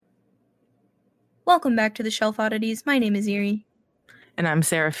Welcome back to the Shelf Oddities. My name is Erie. And I'm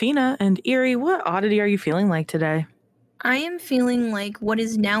Serafina. And Erie, what oddity are you feeling like today? I am feeling like what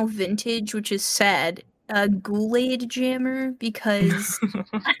is now vintage, which is sad, a Ghoul-Aid jammer because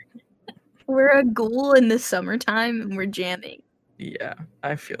we're a ghoul in the summertime and we're jamming. Yeah,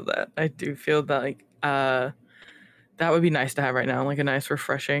 I feel that. I do feel that that would be nice to have right now, like a nice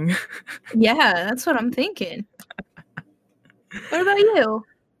refreshing. Yeah, that's what I'm thinking. What about you?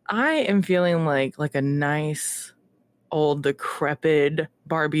 I am feeling like a nice old decrepit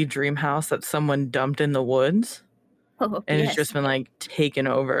Barbie dream house that someone dumped in the woods Oh, and it's yes. just been like taken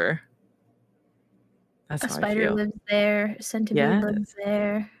over. That's A how I spider feel. lives there, a centipede Yes. lives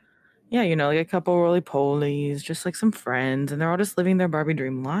there. Yeah, like a couple roly polies, just like some friends, and they're all just living their Barbie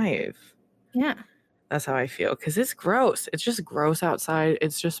dream life. Yeah. That's how I feel. Cause it's gross. It's just gross outside.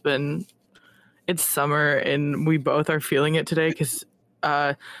 It's summer and we both are feeling it today because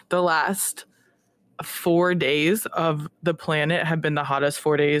the last 4 days of the planet have been the hottest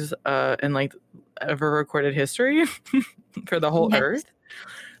 4 days in like ever recorded history for the whole Yes. earth.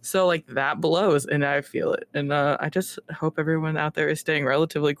 So like that blows and I feel it. And I just hope everyone out there is staying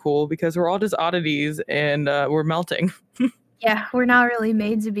relatively cool because we're all just oddities and we're melting. Yeah, we're not really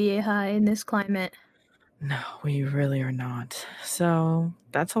made to be in this climate. No, we really are not. So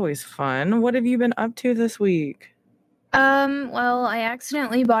that's always fun. What have you been up to this week? Well, I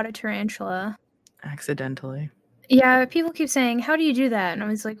accidentally bought a tarantula. Accidentally. Yeah, people keep saying, "How do you do that?" And I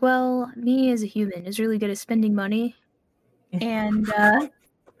was like, "Well, me as a human is really good at spending money." And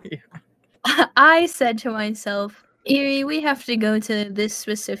Yeah. I said to myself, "Erie, we have to go to this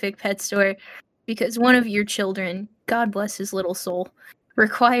specific pet store because one of your children, God bless his little soul,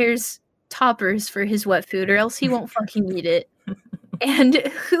 requires toppers for his wet food or else he won't fucking eat it." And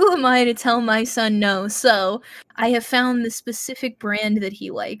who am I to tell my son no? So I have found the specific brand that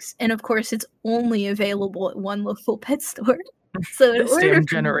he likes. And of course, it's only available at one local pet store. So in This order damn for me to get it,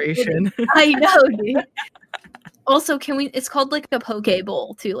 generation. I know, dude. Also, it's called like a poke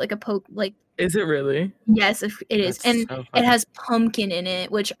bowl too, like a poke, like, Is it really? yes, if it is. That's And so it funny. has pumpkin in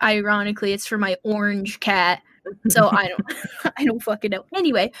it, which ironically, it's for my orange cat. So I don't, I don't fucking know.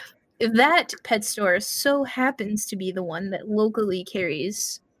 Anyway, that pet store so happens to be the one that locally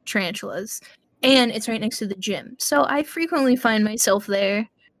carries tarantulas, and it's right next to the gym. So I frequently find myself there,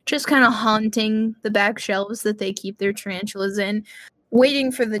 just kind of haunting the back shelves that they keep their tarantulas in,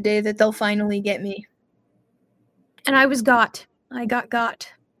 waiting for the day that they'll finally get me. And I was got. I got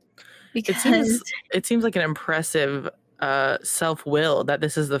It because seems it seems like an impressive self-will that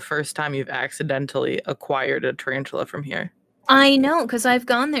this is the first time you've accidentally acquired a tarantula from here. I know, because I've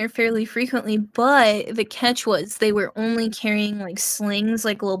gone there fairly frequently, but the catch was they were only carrying like slings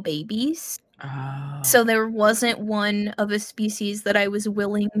like little babies. Oh. So there wasn't one of a species that I was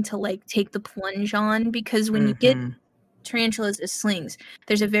willing to like take the plunge on because when you get Mm-hmm. tarantulas as slings,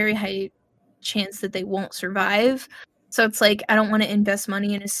 there's a very high chance that they won't survive. So it's like I don't want to invest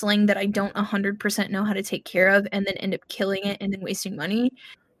money in a sling that I don't 100% know how to take care of and then end up killing it and then wasting money.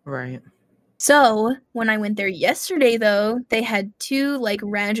 Right. So when I went there yesterday, though, they had two like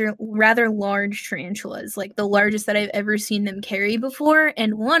rather large tarantulas, like the largest that I've ever seen them carry before,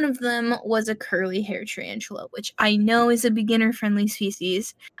 and one of them was a curly hair tarantula, which I know is a beginner friendly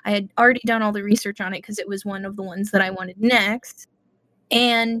species. I had already done all the research on it because it was one of the ones that I wanted next,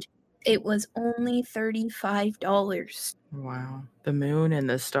 and it was only $35. Wow. The moon and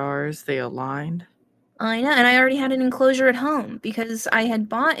the stars, they aligned. I know, and I already had an enclosure at home because I had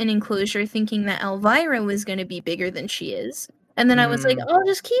bought an enclosure thinking that Elvira was going to be bigger than she is. And then I was like, Mm, I'll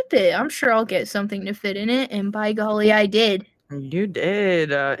just keep it. I'm sure I'll get something to fit in it. And by golly, I did. you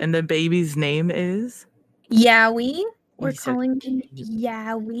did. And the baby's name is? Yowie. We're You said calling him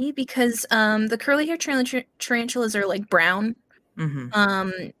Yowie because the curly hair tarantulas are like brown.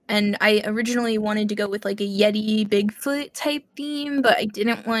 mm-hmm. And I originally wanted to go with like a Yeti Bigfoot type theme, but I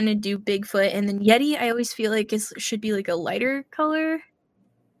didn't want to do Bigfoot. And then Yeti, I always feel like it should be like a lighter color.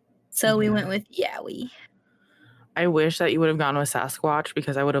 So we went Yeah. with Yowie. I wish that you would have gone with Sasquatch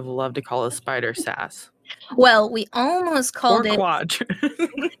because I would have loved to call a spider Sass. Well, we almost Or called it Quatch.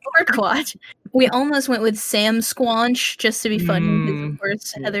 Orquat. We almost went with Sam Squanch just to be funny because, of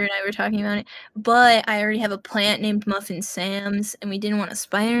course, Yeah. Heather and I were talking about it. But I already have a plant named Muffin Sam's, and we didn't want a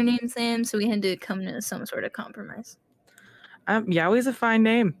spider named Sam, so we had to come to some sort of compromise. Yowie's a fine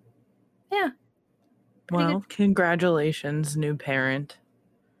name. Yeah. Well, congratulations, new parent.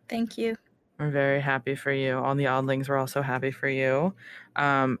 Thank you. We're very happy for you. All the oddlings were also happy for you.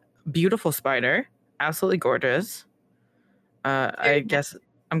 Beautiful spider. Absolutely gorgeous. I Very guess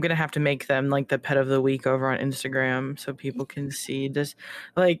I'm gonna have to make them like the pet of the week over on Instagram so people can see this.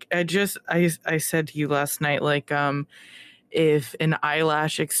 Like I said to you last night, like if an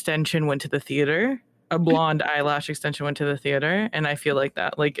eyelash extension went to the theater, a blonde eyelash extension went to the theater, and I feel like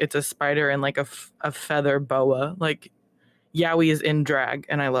that, like it's a spider and like a feather boa, like Yowie is in drag,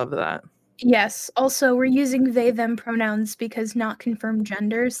 and I love that. Yes. Also, we're using they them pronouns because not confirmed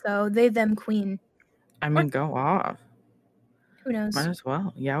gender, so they them queen. I Or mean, go off. who knows? Might as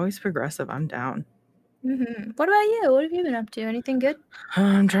well. Yowie's progressive. I'm down. What about you? What have you been up to? Anything good?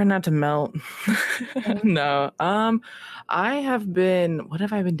 I'm trying not to melt. Same. No. I have been, what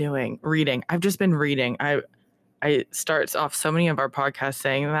have I been doing? Reading. I've just been reading. I starts off so many of our podcasts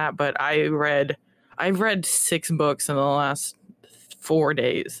saying that, but I've read 6 books in the last 4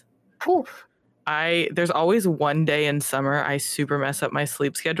 days. Poof. There's always one day in summer I super mess up my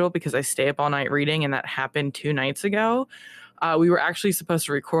sleep schedule because I stay up all night reading, and that happened 2 nights ago. We were actually supposed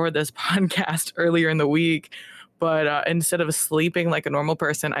to record this podcast earlier in the week, but instead of sleeping like a normal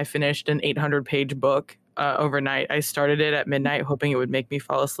person, I finished an 800-page book overnight. I started it at midnight hoping it would make me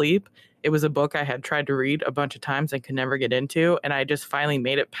fall asleep. It was a book I had tried to read a bunch of times and could never get into, and I just finally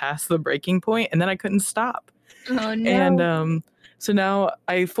made it past the breaking point, and then I couldn't stop. Oh And no. so now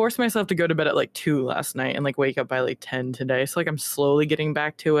I forced myself to go to bed at like 2 last night and like wake up by like 10 today. So like I'm slowly getting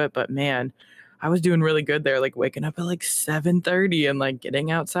back to it, but man, I was doing really good there, like waking up at like 7:30 and like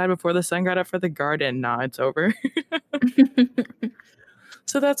getting outside before the sun got up for the garden. Nah, it's over.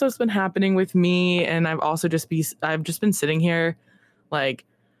 So that's what's been happening with me, and I've just been sitting here like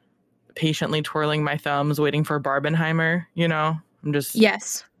patiently twirling my thumbs waiting for Barbenheimer, you know?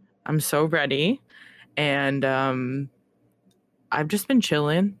 Yes. I'm so ready. And I've just been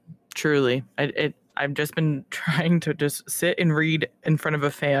chilling, truly. I've just been trying to just sit and read in front of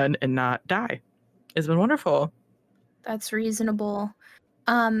a fan and not die. It's been wonderful. That's reasonable.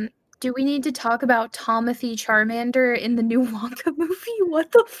 Do we need to talk about Timothy Charmander in the new Wonka movie?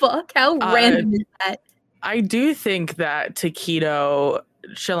 What the fuck? How random is that? I do think that Taquito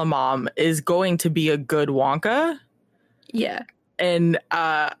Chalamet is going to be a good Wonka. Yeah. And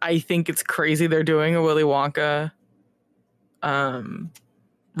I think it's crazy they're doing a Willy Wonka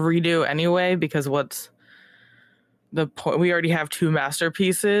redo anyway, because what's the point? We already have 2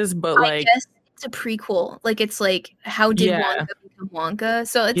 masterpieces, but I like, guess it's a prequel. Like it's like how did yeah, Wonka become Wonka?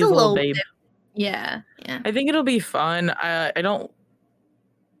 So it's he's a a little little babe. yeah. I think it'll be fun.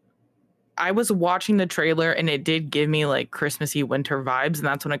 I was watching the trailer and it did give me like Christmassy winter vibes, and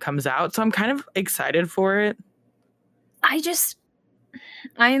that's when it comes out. So I'm kind of excited for it. I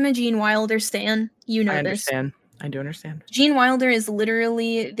am a Gene Wilder stan. You know I this. understand. I do understand. Gene Wilder is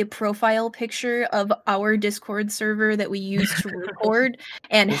literally the profile picture of our Discord server that we use to record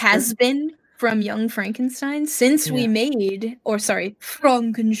and has been from Young Frankenstein since we made, or sorry,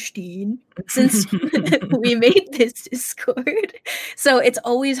 Frankenstein, since we made this Discord. So it's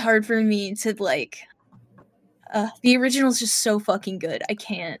always hard for me to like, the original is just so fucking good. I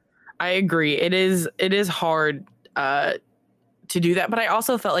can't. I agree. It is hard to do that, but I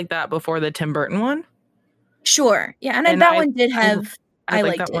also felt like that before the Tim Burton one. Sure. Yeah, and that one did have. I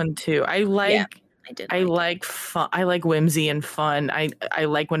like that one too. I like fun. I like whimsy and fun. I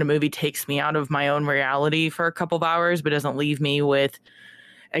like when a movie takes me out of my own reality for a couple of hours, but doesn't leave me with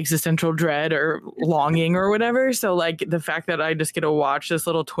existential dread or longing or whatever. So like the fact that I just get to watch this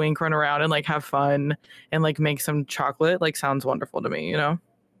little twink run around and like have fun and like make some chocolate like sounds wonderful to me, you know?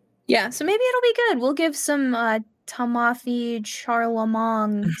 Yeah, so maybe it'll be good. We'll give some Timothy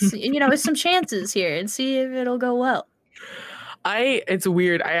Charlamang, some chances here and see if it'll go well. It's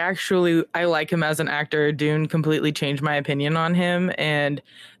weird. I like him as an actor. Dune completely changed my opinion on him, and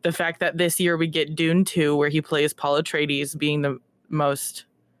the fact that this year we get Dune 2 where he plays Paul Atreides being the most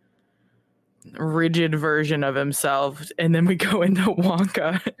rigid version of himself, and then we go into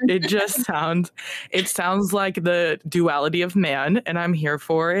Wonka. It sounds like the duality of man, and I'm here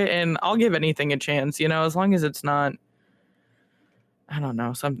for it, and I'll give anything a chance, as long as it's not, I don't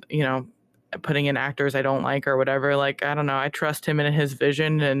know, putting in actors I don't like or whatever. Like, I don't know, I trust him in his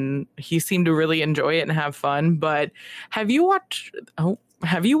vision, and he seemed to really enjoy it and have fun. But have you watched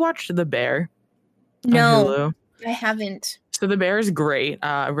The Bear on Hulu? I haven't. So The Bear is great.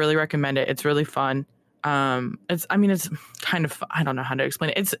 I really recommend it. It's really fun. It's kind of, I don't know how to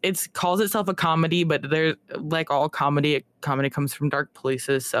explain it. It's calls itself a comedy, but there's like all comedy comes from dark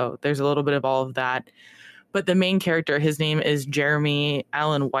places. So there's a little bit of all of that. But the main character, his name is Jeremy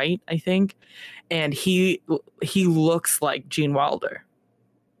Allen White, I think. And he looks like Gene Wilder.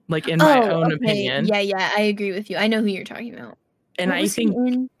 Like in my own opinion. Yeah, I agree with you. I know who you're talking about. And I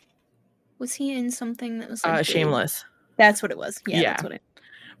think was he in something that was like Shameless. That's what it was. Yeah, that's what it.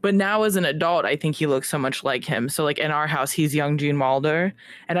 But now as an adult, I think he looks so much like him. So like in our house, he's young Gene Wilder.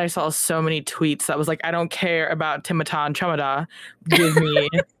 And I saw so many tweets that was like, I don't care about Timothy Chalamet. Give me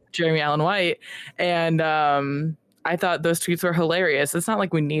Jeremy Allen White. And I thought those tweets were hilarious. It's not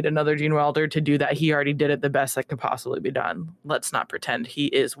like we need another Gene Wilder to do that. He already did it the best that could possibly be done. Let's not pretend he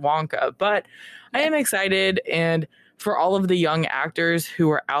is Wonka. But I am excited. And for all of the young actors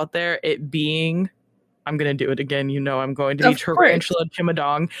who are out there, it being, I'm going to do it again. You know, I'm going to be Tarantula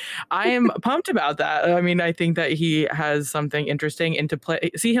Chimadong. I am pumped about that. I mean, I think that he has something interesting, and to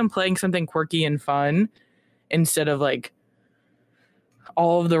see him playing something quirky and fun instead of like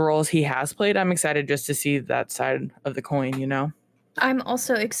all of the roles he has played. I'm excited just to see that side of the coin, you know? I'm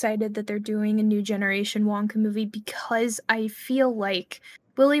also excited that they're doing a new generation Wonka movie because I feel like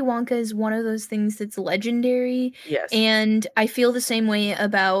Willy Wonka is one of those things that's legendary. Yes. And I feel the same way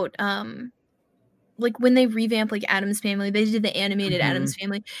about like when they revamp like Addams Family, they did the animated Addams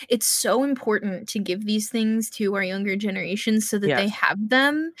Family. It's so important to give these things to our younger generations so that they have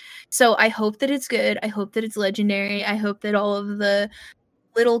them. So I hope that it's good. I hope that it's legendary. I hope that all of the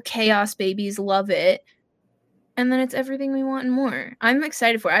little chaos babies love it. And then it's everything we want and more. I'm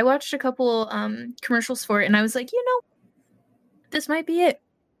excited for it. I watched a couple commercials for it and I was like, you know, this might be it.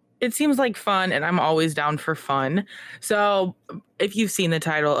 It seems like fun, and I'm always down for fun. So if you've seen the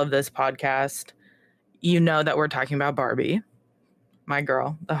title of this podcast, you know that we're talking about Barbie, my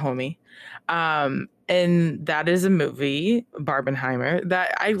girl, the homie. And that is a movie, Barbenheimer,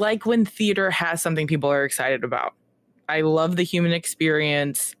 that I like when theater has something people are excited about. I love the human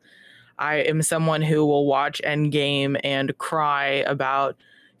experience. I am someone who will watch Endgame and cry about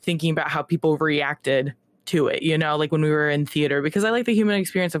thinking about how people reacted to it, you know, like when we were in theater, because I like the human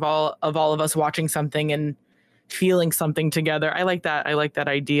experience of all of us watching something and feeling something together. I like that. I like that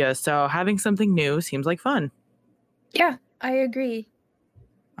idea. So having something new seems like fun. Yeah, I agree.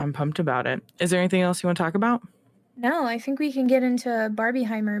 I'm pumped about it. Is there anything else you want to talk about? No, I think we can get into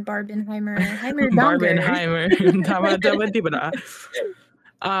Barbenheimer.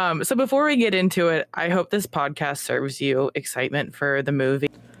 So before we get into it, I hope this podcast serves you excitement for the movie.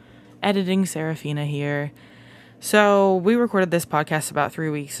 Editing Serafina here. So we recorded this podcast about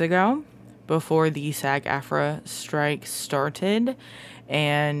 3 weeks ago before the SAG-AFTRA strike started.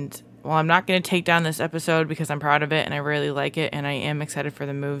 And while I'm not going to take down this episode because I'm proud of it and I really like it and I am excited for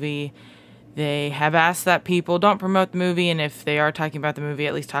the movie, they have asked that people don't promote the movie, and if they are talking about the movie,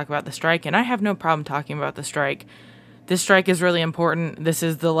 at least talk about the strike. And I have no problem talking about the strike. This strike is really important. This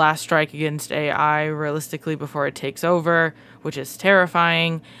is the last strike against AI, realistically, before it takes over, which is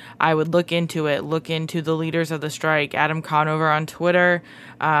terrifying. I would look into it, look into the leaders of the strike. Adam Conover on Twitter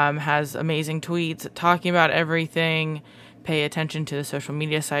has amazing tweets talking about everything. Pay attention to the social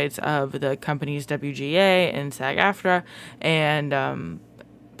media sites of the companies WGA and SAG-AFTRA, and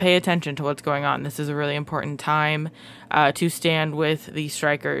pay attention to what's going on. This is a really important time to stand with the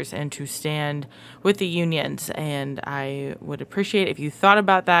strikers and to stand with the unions. And I would appreciate if you thought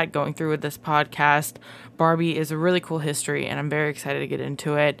about that going through with this podcast. Barbie is a really cool history, and I'm very excited to get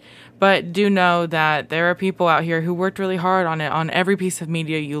into it. But do know that there are people out here who worked really hard on it, on every piece of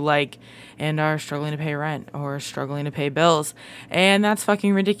media you like, and are struggling to pay rent or struggling to pay bills. And that's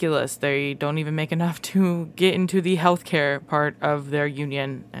fucking ridiculous. They don't even make enough to get into the healthcare part of their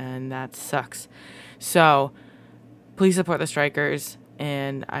union, and that sucks. So please support the strikers,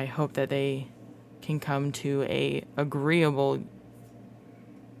 and I hope that they can come to a agreeable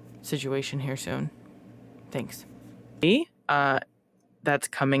situation here soon. Thanks. That's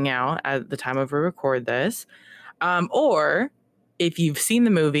coming out at the time of we record this. Or if you've seen the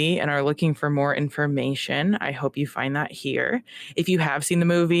movie and are looking for more information, I hope you find that here. If you have seen the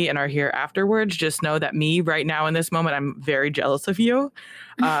movie and are here afterwards, just know that me right now in this moment, I'm very jealous of you.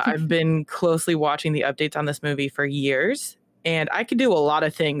 I've been closely watching the updates on this movie for years, and I could do a lot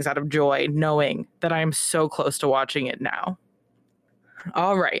of things out of joy knowing that I am so close to watching it now.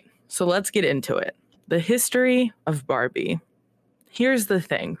 All right, so let's get into it. The history of Barbie. Here's the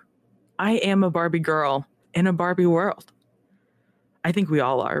thing. I am a Barbie girl in a Barbie world. I think we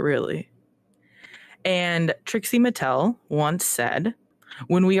all are, really. And Trixie Mattel once said,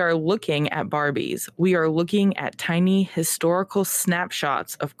 when we are looking at Barbies, we are looking at tiny historical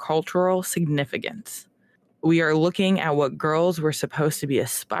snapshots of cultural significance. We are looking at what girls were supposed to be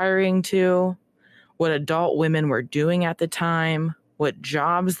aspiring to, what adult women were doing at the time, what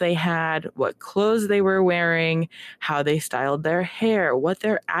jobs they had, what clothes they were wearing, how they styled their hair, what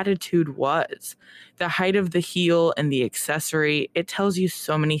their attitude was, the height of the heel and the accessory. It tells you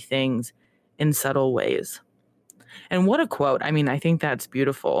so many things in subtle ways. And what a quote. I mean, I think that's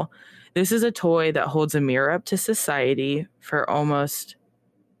beautiful. This is a toy that holds a mirror up to society for almost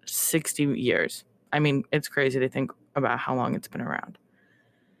 60 years. I mean, it's crazy to think about how long it's been around.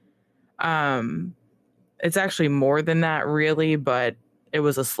 It's actually more than that, really, but it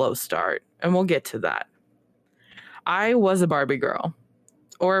was a slow start, and we'll get to that. I was a Barbie girl,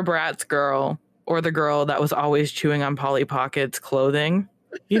 or a Bratz girl, or the girl that was always chewing on Polly Pocket's clothing.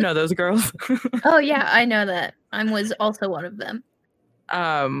 You know those girls. Oh yeah, I know that. I was also one of them.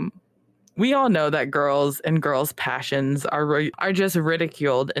 We all know that girls and girls' passions are just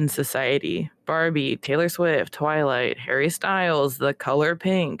ridiculed in society. Barbie, Taylor Swift, Twilight, Harry Styles, the color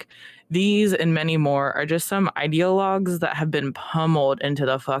pink. These and many more are just some ideologues that have been pummeled into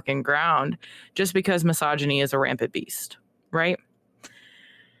the fucking ground just because misogyny is a rampant beast, right?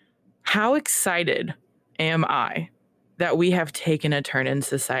 How excited am I that we have taken a turn in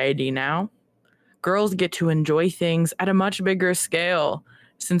society now? Girls get to enjoy things at a much bigger scale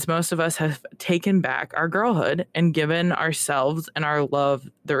since most of us have taken back our girlhood and given ourselves and our love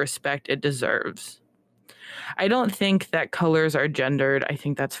the respect it deserves. I don't think that colors are gendered. I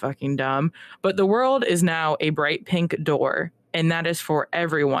think that's fucking dumb. But the world is now a bright pink door, and that is for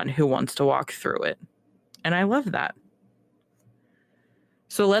everyone who wants to walk through it. And I love that.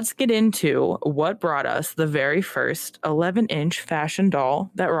 So let's get into what brought us the very first 11-inch fashion doll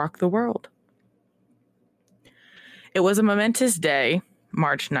that rocked the world. It was a momentous day,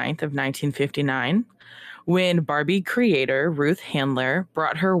 March 9th of 1959, when Barbie creator Ruth Handler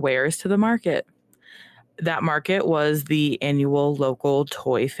brought her wares to the market. That market was the annual local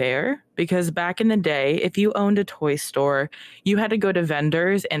toy fair, because back in the day, if you owned a toy store, you had to go to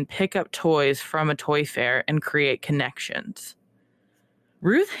vendors and pick up toys from a toy fair and create connections.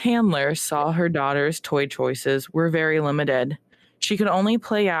 Ruth Handler saw her daughter's toy choices were very limited. She could only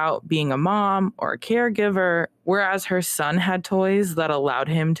play out being a mom or a caregiver, whereas her son had toys that allowed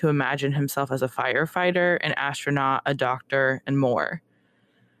him to imagine himself as a firefighter, an astronaut, a doctor, and more.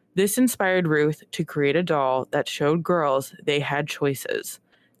 This inspired Ruth to create a doll that showed girls they had choices,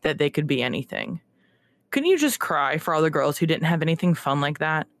 that they could be anything. Couldn't you just cry for all the girls who didn't have anything fun like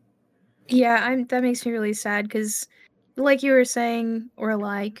that? Yeah, that makes me really sad because, like you were saying, or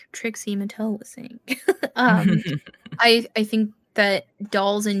like Trixie Mattel was saying, I think that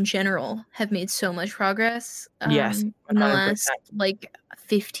dolls in general have made so much progress Yes, in the 100%. last like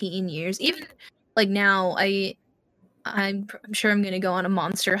 15 years. Even like now, I'm sure I'm gonna go on a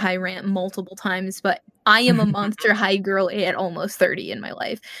Monster High rant multiple times, but I am a Monster High girl at almost 30 in my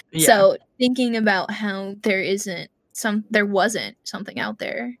life. Yeah. So thinking about how there wasn't something out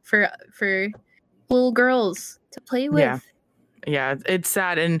there for little girls to play Yeah. with. Yeah, it's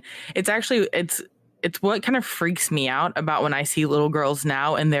sad, and it's actually it's what kind of freaks me out about when I see little girls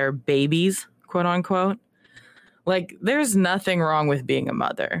now and they're babies, quote unquote. Like, there's nothing wrong with being a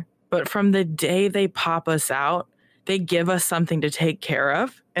mother, but from the day they pop us out, they give us something to take care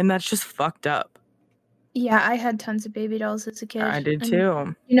of, and that's just fucked up. Yeah, I had tons of baby dolls as a kid, I did and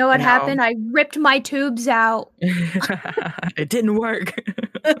too. you know what And now happened? I ripped my tubes out. it didn't work.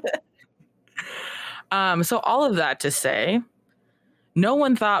 So all of that to say, no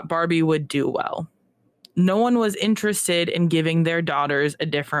one thought Barbie would do well. No one was interested in giving their daughters a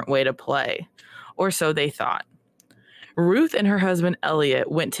different way to play, or so they thought. Ruth and her husband Elliot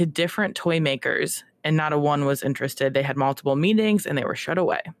went to different toy makers, and not a one was interested. They had multiple meetings and they were shut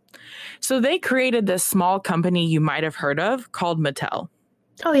away. So they created this small company you might have heard of called Mattel.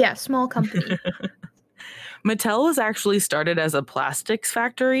 Oh yeah, small company. Mattel was actually started as a plastics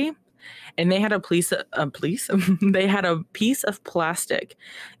factory, and they had they had a piece of plastic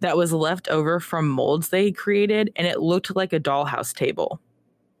that was left over from molds they created, and it looked like a dollhouse table.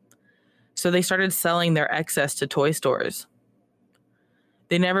 So they started selling their excess to toy stores.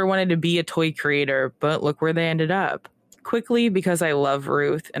 They never wanted to be a toy creator, but look where they ended up. Quickly, because I love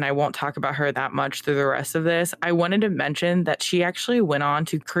Ruth and I won't talk about her that much through the rest of this, I wanted to mention that she actually went on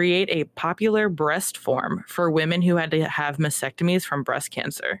to create a popular breast form for women who had to have mastectomies from breast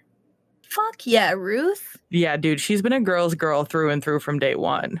cancer. Fuck yeah, Ruth. Yeah, dude, she's been a girl's girl through and through from day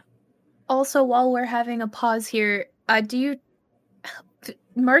one. Also, while we're having a pause here,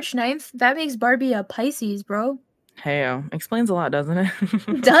 March 9th, that makes Barbie a Pisces, bro. Hey, explains a lot, doesn't it?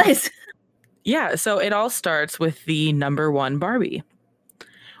 It does. Yeah, so it all starts with the number one Barbie.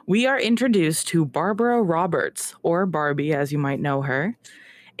 We are introduced to Barbara Roberts, or Barbie as you might know her,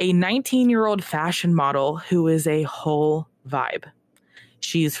 a 19-year-old fashion model who is a whole vibe.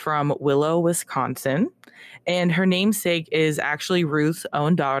 She's from Willow, Wisconsin, and her namesake is actually Ruth's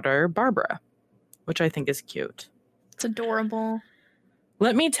own daughter, Barbara, which I think is cute. It's adorable.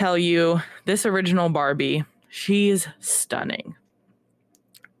 Let me tell you, this original Barbie, she's stunning.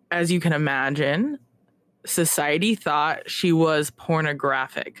 As you can imagine, society thought she was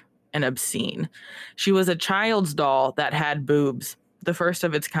pornographic and obscene. She was a child's doll that had boobs, the first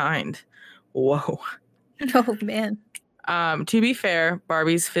of its kind. Whoa. Oh man. To be fair,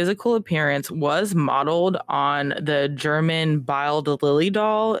 Barbie's physical appearance was modeled on the German Biled Lily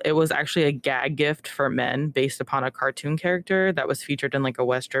doll. It was actually a gag gift for men based upon a cartoon character that was featured in like a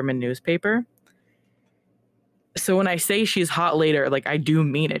West German newspaper. So when I say she's hot later, like I do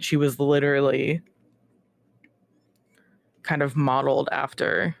mean it. She was literally kind of modeled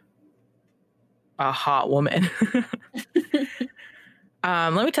after a hot woman.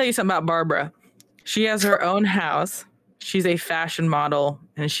 Let me tell you something about Barbara. She has her own house. She's a fashion model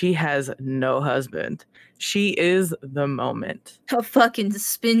and she has no husband. She is the moment. A fucking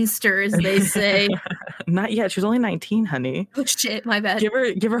spinster, as they say. Not yet. She's only 19, honey. Oh shit, my bad.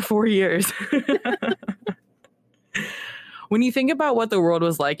 Give her 4 years. When you think about what the world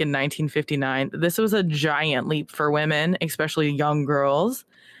was like in 1959, this was a giant leap for women, especially young girls.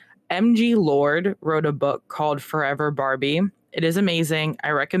 M.G. Lord wrote a book called Forever Barbie. It is amazing. I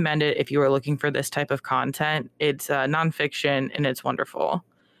recommend it if you are looking for this type of content. It's nonfiction and it's wonderful.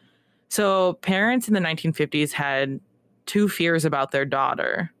 So parents in the 1950s had two fears about their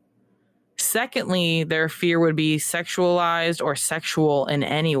daughter. Secondly, their fear would be sexualized or sexual in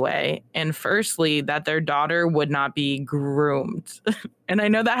any way. And firstly, that their daughter would not be groomed. And I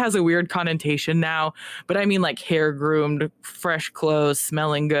know that has a weird connotation now, but I mean like hair groomed, fresh clothes,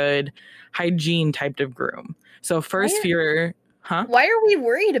 smelling good, hygiene type of groom. So first fear, huh? Why are we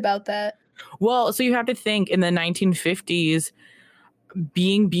worried about that? Well, so you have to think in the 1950s,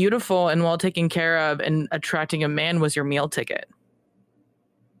 being beautiful and well taken care of and attracting a man was your meal ticket.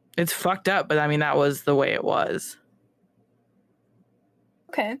 It's fucked up, but I mean, that was the way it was.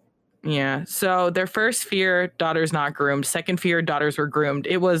 Okay. Yeah. So their first fear, daughters not groomed. Second fear, daughters were groomed.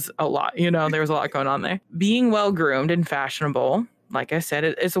 It was a lot, there was a lot going on there. Being well groomed and fashionable, like I said,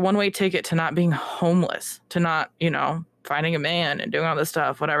 it's a one-way ticket to not being homeless, to not, finding a man and doing all this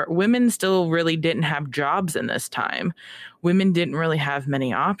stuff, whatever. Women still really didn't have jobs in this time. Women didn't really have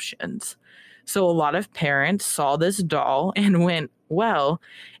many options. So a lot of parents saw this doll and went, well,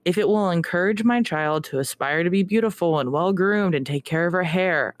 if it will encourage my child to aspire to be beautiful and well-groomed and take care of her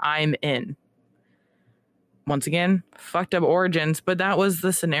hair, I'm in. Once again, fucked up origins, but that was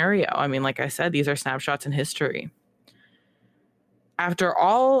the scenario. I mean, like I said, these are snapshots in history. After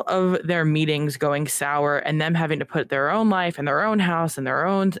all of their meetings going sour and them having to put their own life and their own house and their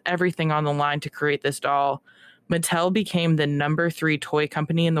own everything on the line to create this doll, Mattel became the number 3 toy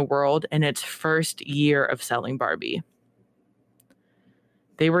company in the world in its first year of selling Barbie.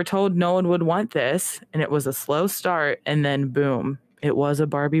 They were told no one would want this, and it was a slow start, and then boom, it was a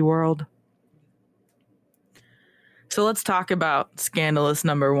Barbie world. So let's talk about scandalous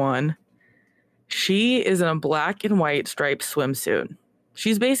number 1. She is in a black and white striped swimsuit.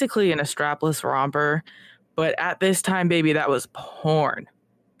 She's basically in a strapless romper, but at this time, baby, that was porn.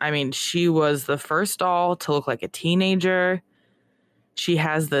 I mean, she was the first doll to look like a teenager. She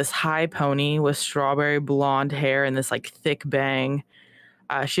has this high pony with strawberry blonde hair and this like thick bang.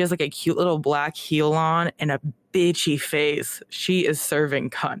 She has like a cute little black heel on and a bitchy face. She is serving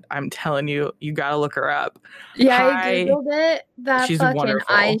cunt. I'm telling you, you gotta look her up. Yeah, I googled it. That she's fucking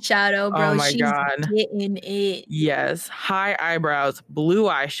wonderful. eyeshadow, bro. Oh my She's God. getting it. Yes, high eyebrows, blue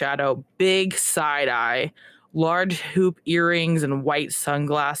eyeshadow, big side eye, large hoop earrings, and white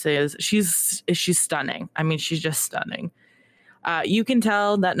sunglasses. She's stunning. I mean, she's just stunning. You can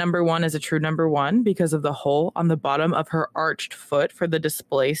tell that number 1 is a true number 1 because of the hole on the bottom of her arched foot for the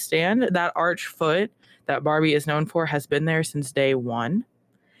display stand. That arched foot that Barbie is known for has been there since day 1.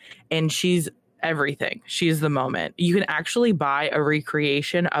 And she's everything. She's the moment. You can actually buy a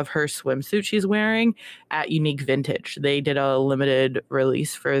recreation of her swimsuit she's wearing at Unique Vintage. They did a limited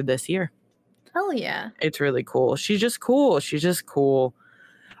release for this year. Hell yeah. It's really cool. She's just cool.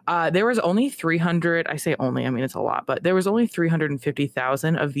 There was only 300, I say only, I mean, it's a lot, but there was only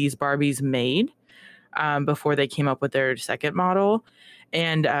 350,000 of these Barbies made before they came up with their second model.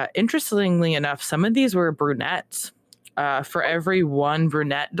 And interestingly enough, some of these were brunettes. For every one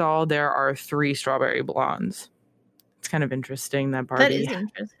brunette doll, there are 3 strawberry blondes. It's kind of interesting that Barbie. That is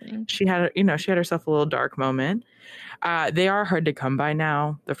interesting. She had herself a little dark moment. They are hard to come by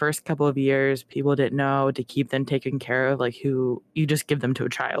now. The first couple of years, people didn't know to keep them taken care of, like who you just give them to a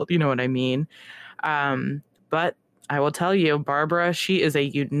child. You know what I mean? But I will tell you, Barbara, she is a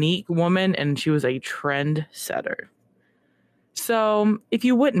unique woman and she was a trend setter. So if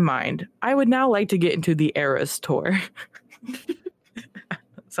you wouldn't mind, I would now like to get into the Eras tour.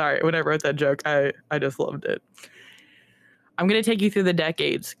 Sorry, when I wrote that joke, I just loved it. I'm going to take you through the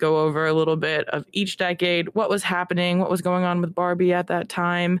decades, go over a little bit of each decade, what was happening, what was going on with Barbie at that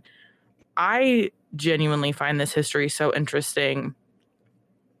time. I genuinely find this history so interesting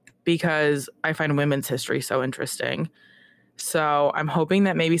because I find women's history so interesting. So I'm hoping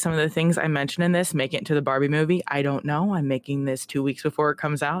that maybe some of the things I mentioned in this make it into the Barbie movie. I don't know. I'm making this 2 weeks before it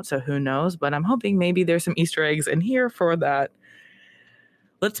comes out, so who knows? But I'm hoping maybe there's some Easter eggs in here for that.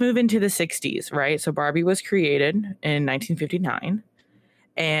 Let's move into the 60s, right? So Barbie was created in 1959,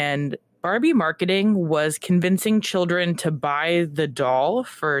 and Barbie marketing was convincing children to buy the doll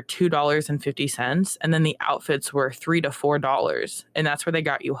for $2.50, and then the outfits were $3 to $4, and that's where they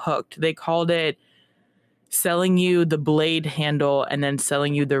got you hooked. They called it selling you the blade handle and then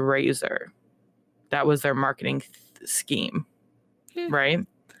selling you the razor. That was their marketing scheme, right?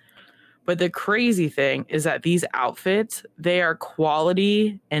 But the crazy thing is that these outfits, they are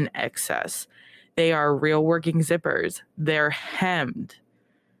quality in excess. They are real working zippers. They're hemmed.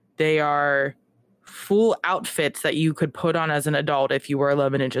 They are full outfits that you could put on as an adult if you were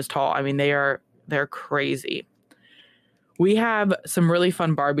 11 inches tall. I mean, they're crazy. We have some really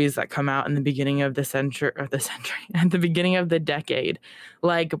fun Barbies that come out in the beginning of the century, at the beginning of the decade,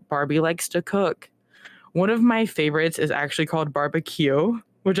 like Barbie Likes to Cook. One of my favorites is actually called Barbecue,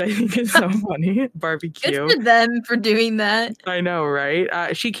 which I think is so funny. Barbecue. Good for them for doing that. I know,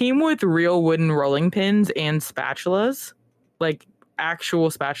 right? She came with real wooden rolling pins and spatulas, like actual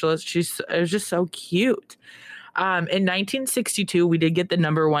spatulas. It was just so cute. In 1962, we did get the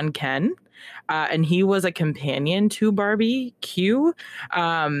number one Ken, and he was a companion to Barbie Q. He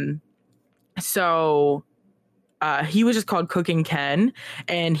was just called Cooking Ken,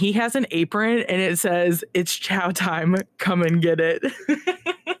 and he has an apron, and it says, "It's chow time, come and get it."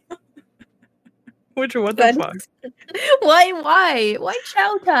 Which, what the fuck? Why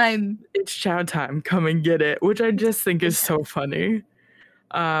chow time? It's chow time, come and get it, which I just think is so funny.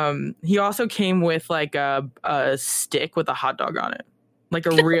 He also came with like a stick with a hot dog on it, like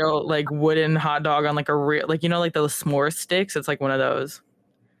a real like wooden hot dog on like a real, like, you know, like the s'more sticks. It's like one of those.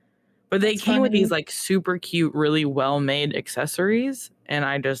 But they came with these like super cute, really well made accessories, and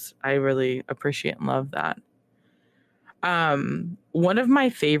I really appreciate and love that. One of my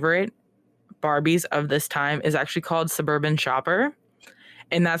favorite Barbies of this time is actually called Suburban Shopper,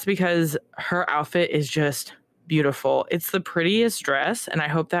 and that's because her outfit is just beautiful. It's the prettiest dress, and I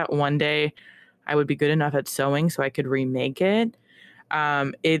hope that one day I would be good enough at sewing so I could remake it.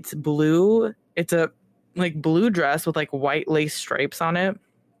 It's blue. It's a like blue dress with like white lace stripes on it.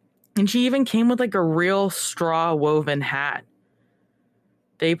 And she even came with like a real straw woven hat.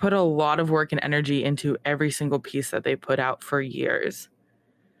 They put a lot of work and energy into every single piece that they put out for years.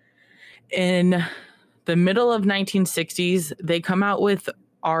 In the middle of 1960s, they come out with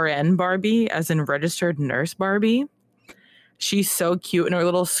RN Barbie, as in registered nurse Barbie. She's so cute in her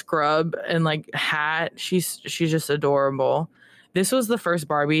little scrub and like hat. She's just adorable. This was the first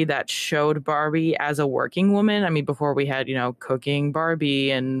Barbie that showed Barbie as a working woman. I mean, before we had, you know, Cooking Barbie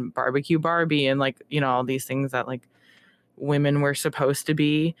and Barbecue Barbie and like, you know, all these things that like women were supposed to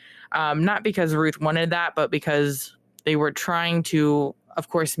be. Not because Ruth wanted that, but because they were trying to, of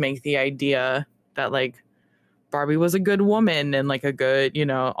course, make the idea that like Barbie was a good woman and like a good, you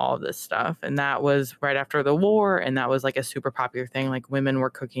know, all this stuff. And that was right after the war. And that was like a super popular thing. Like women were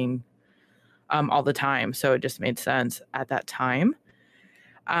cooking all the time. So it just made sense at that time.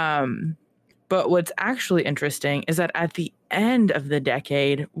 But what's actually interesting is that at the end of the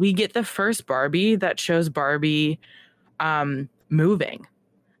decade, we get the first Barbie that shows Barbie moving.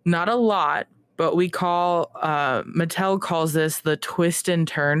 Not a lot, but Mattel calls this the twist and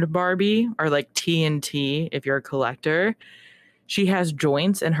turned Barbie, or like TNT if you're a collector. She has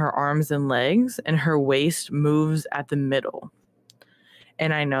joints in her arms and legs, and her waist moves at the middle.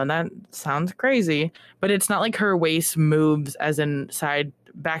 And I know that sounds crazy, but it's not like her waist moves as in side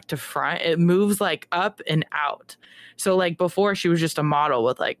back to front. It moves like up and out. So like before she was just a model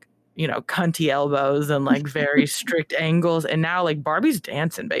with like, you know, cunty elbows and like very strict angles. And now like Barbie's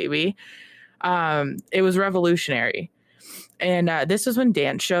dancing, baby. It was revolutionary. And this was when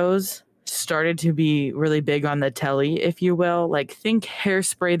dance shows started to be really big on the telly, if you will. Like think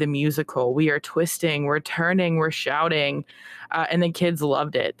Hairspray the musical. We are twisting, we're turning, we're shouting. And the kids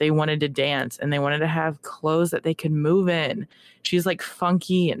loved it. They wanted to dance and they wanted to have clothes that they could move in. She's like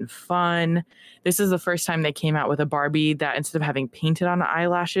funky and fun. This is the first time they came out with a Barbie that instead of having painted on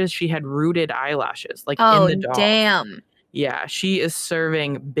eyelashes, she had rooted eyelashes, like in the doll. Damn. Yeah, she is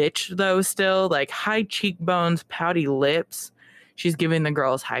serving bitch though still, like high cheekbones, pouty lips. She's giving the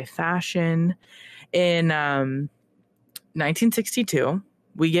girls high fashion. In 1962,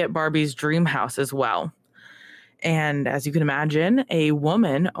 we get Barbie's dream house as well. And as you can imagine, a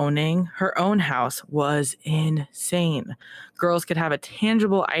woman owning her own house was insane. Girls could have a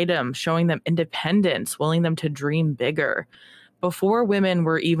tangible item showing them independence, willing them to dream bigger. Before women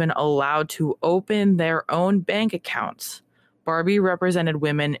were even allowed to open their own bank accounts, Barbie represented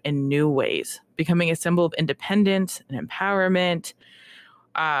women in new ways, becoming a symbol of independence and empowerment.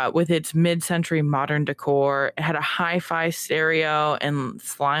 With its mid-century modern decor, it had a hi-fi stereo and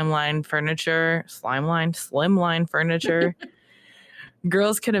slimline furniture.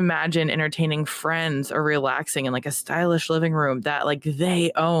 Girls could imagine entertaining friends or relaxing in like a stylish living room that like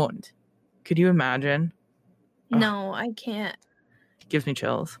they owned. Could you imagine? No, I can't. Gives me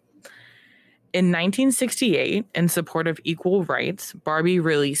chills. In 1968, in support of equal rights, Barbie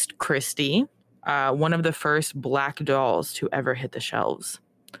released Christie, one of the first black dolls to ever hit the shelves.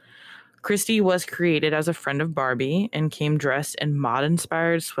 Christie was created as a friend of Barbie and came dressed in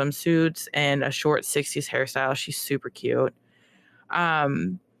mod-inspired swimsuits and a short 60s hairstyle. She's super cute.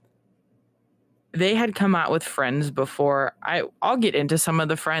 They had come out with friends before. I'll get into some of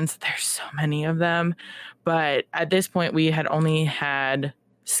the friends. There's so many of them. But at this point, we had only had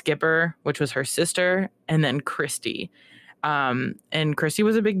Skipper, which was her sister, and then Christie. And Christie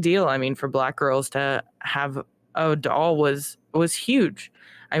was a big deal. I mean, for black girls to have a doll was huge.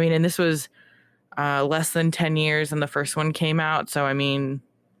 I mean, and this was less than 10 years and the first one came out. So, I mean,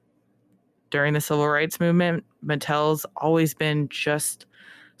 during the civil rights movement, Mattel's always been just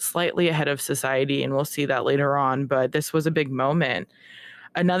slightly ahead of society, and we'll see that later on. But this was a big moment.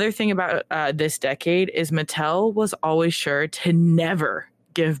 Another thing about this decade is Mattel was always sure to never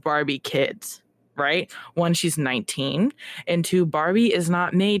give Barbie kids, right? One, she's 19, and two, Barbie is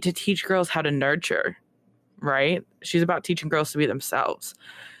not made to teach girls how to nurture, right? She's about teaching girls to be themselves.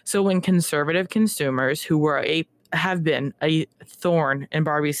 So when conservative consumers who have been a thorn in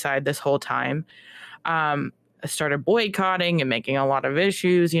Barbie's side this whole time, started boycotting and making a lot of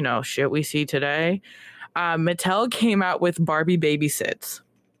issues, shit we see today, Mattel came out with Barbie babysits.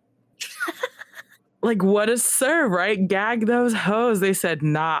 Like, what a serve, right? Gag those hoes. They said,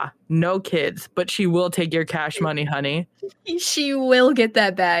 nah, no kids, but she will take your cash money, honey. She will get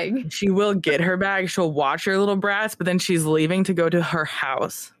that bag. She will get her bag. She'll watch her little brats, but then she's leaving to go to her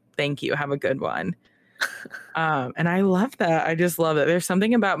house. Thank you. Have a good one. And I love that. I just love it. There's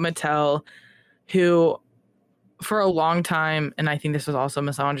something about Mattel who, for a long time, and I think this was also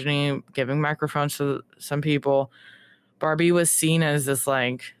misogyny, giving microphones to some people, Barbie was seen as this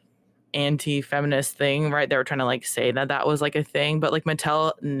like anti-feminist thing, right? They were trying to like say that was like a thing, but like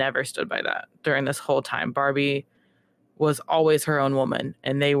Mattel never stood by that during this whole time. Barbie was always her own woman,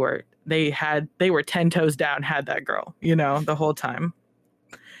 and they were 10 toes down, had that girl, the whole time.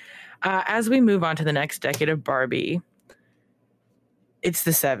 As we move on to the next decade of Barbie, it's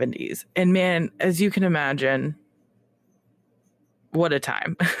the 70s. And man, as you can imagine, what a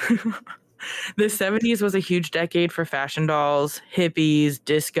time. The 70s was a huge decade for fashion dolls, hippies,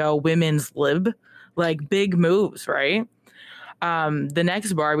 disco, women's lib, like big moves, right? The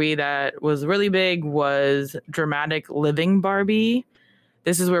next Barbie that was really big was dramatic living Barbie.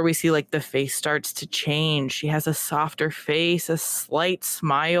 This is where we see like the face starts to change. She has a softer face, a slight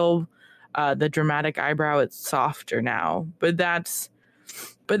smile. The dramatic eyebrow, it's softer now. But that's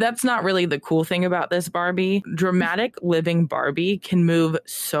not really the cool thing about this Barbie. Dramatic living Barbie can move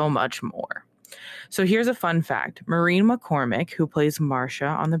so much more. So here's a fun fact. Maureen McCormick, who plays Marcia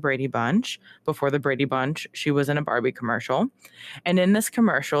on the Brady Bunch, before the Brady Bunch, she was in a Barbie commercial. And in this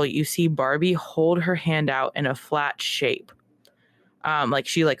commercial, you see Barbie hold her hand out in a flat shape. Like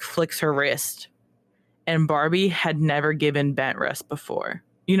she like flicks her wrist. And Barbie had never given bent wrist before.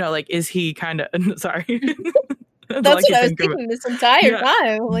 Like, is he kind of, sorry. That's what I was thinking this entire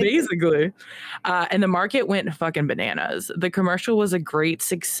time. Like, basically. And the market went fucking bananas. The commercial was a great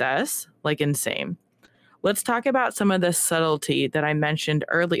success, like insane. Let's talk about some of the subtlety that I mentioned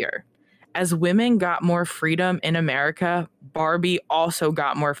earlier. As women got more freedom in America, Barbie also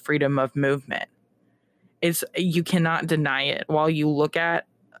got more freedom of movement. You cannot deny it. While you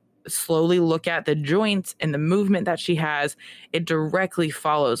slowly look at the joints and the movement that she has, it directly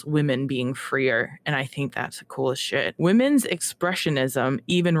follows women being freer. And I think that's the coolest shit. Women's expressionism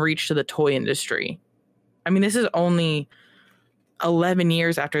even reached to the toy industry. I mean, this is only 11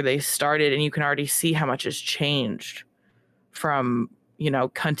 years after they started, and you can already see how much has changed from,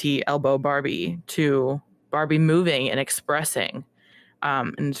 cunty elbow Barbie to Barbie moving and expressing.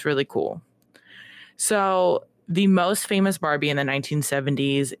 And it's really cool. So the most famous Barbie in the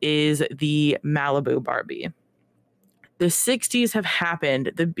 1970s is the Malibu Barbie. The 60s have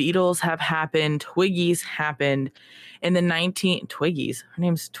happened. The Beatles have happened. Twiggy's happened. In the Twiggy's, her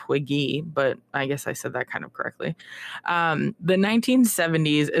name's Twiggy, but I guess I said that kind of correctly. The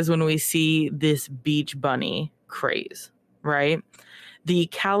 1970s is when we see this beach bunny craze, right? The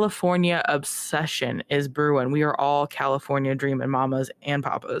California obsession is brewing. We are all California dreaming mamas and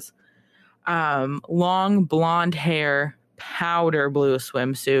papas. Long blonde hair, powder blue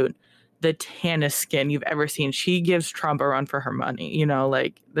swimsuit, the tannest skin you've ever seen. She gives Trump a run for her money. You know,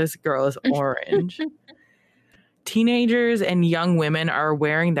 like this girl is orange. Teenagers and young women are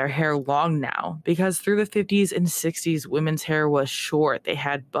wearing their hair long now because through the 50s and 60s, women's hair was short. They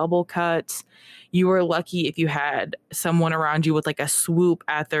had bubble cuts. You were lucky if you had someone around you with like a swoop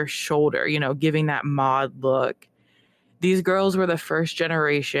at their shoulder, you know, giving that mod look. These girls were the first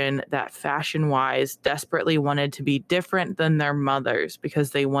generation that fashion-wise desperately wanted to be different than their mothers because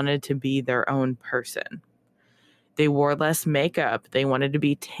they wanted to be their own person. They wore less makeup. They wanted to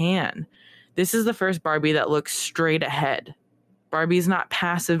be tan. This is the first Barbie that looks straight ahead. Barbie's not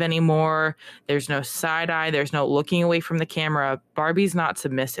passive anymore. There's no side eye. There's no looking away from the camera. Barbie's not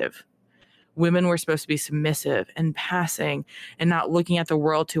submissive. Women were supposed to be submissive and passing and not looking at the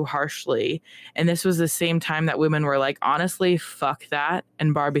world too harshly. And this was the same time that women were like, honestly, fuck that.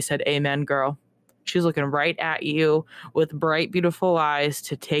 And Barbie said, amen, girl. She's looking right at you with bright, beautiful eyes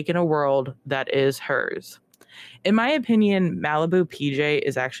to take in a world that is hers. In my opinion, Malibu PJ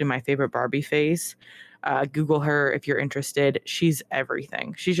is actually my favorite Barbie face. Google her if you're interested. She's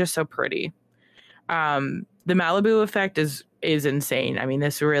everything. She's just so pretty. The Malibu effect is insane. I mean,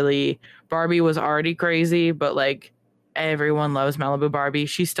 this really, Barbie was already crazy, but like everyone loves Malibu Barbie.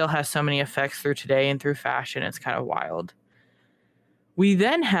 She still has so many effects through today and through fashion. It's kind of wild. We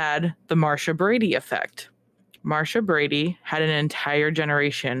then had the Marsha Brady effect. Marsha Brady had an entire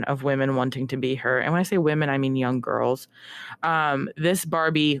generation of women wanting to be her. And when I say women, I mean young girls. This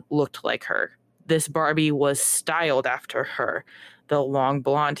Barbie looked like her. This Barbie was styled after her. The long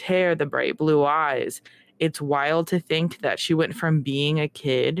blonde hair, the bright blue eyes. It's wild to think that she went from being a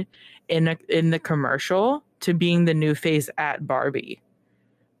kid in the commercial to being the new face at Barbie.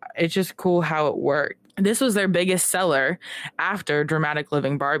 It's just cool how it worked. This was their biggest seller after Dramatic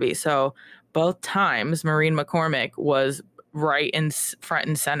Living Barbie. So both times, Maureen McCormick was right in front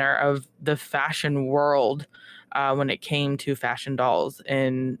and center of the fashion world when it came to fashion dolls.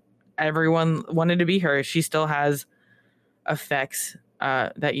 And everyone wanted to be her. She still has effects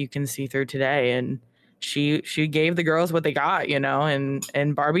that you can see through today. And she gave the girls what they got, you know,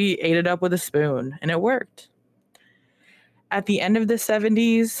 and Barbie ate it up with a spoon, and it worked. At the end of the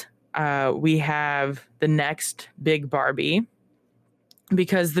 70s, we have the next big Barbie,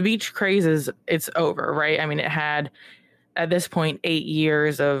 because the beach craze it's over, right? I mean, it had at this point 8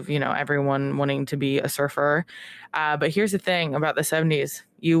 years of, you know, everyone wanting to be a surfer. But here's the thing about the 70s.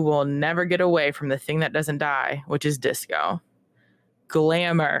 You will never get away from the thing that doesn't die, which is disco.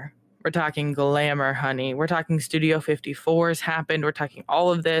 Glamour. We're talking glamour, honey. We're talking Studio 54s happened. We're talking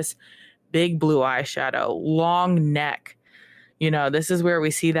all of this. Big blue eyeshadow, long neck. You know, this is where we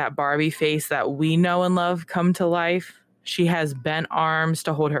see that Barbie face that we know and love come to life. She has bent arms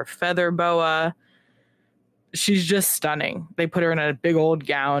to hold her feather boa. She's just stunning. They put her in a big old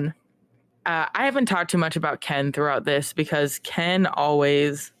gown. I haven't talked too much about Ken throughout this because Ken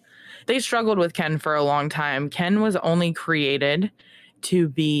they struggled with Ken for a long time. Ken was only created to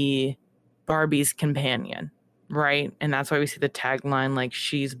be Barbie's companion, right? And that's why we see the tagline, like,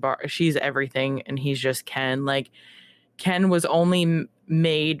 she's everything and he's just Ken. Like, Ken was only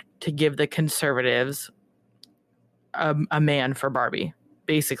made to give the conservatives a man for Barbie,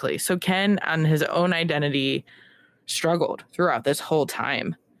 basically. So Ken, on his own identity, struggled throughout this whole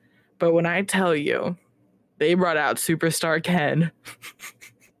time. But when I tell you, they brought out Superstar Ken,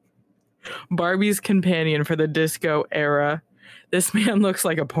 Barbie's companion for the disco era. This man looks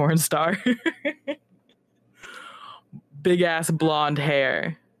like a porn star. Big ass blonde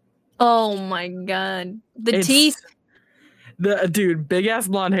hair. Oh my god. The teeth. Dude, big ass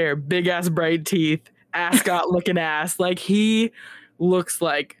blonde hair, big ass bright teeth, ascot looking ass. Like, he just looks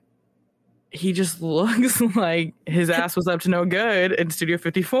like his ass was up to no good in Studio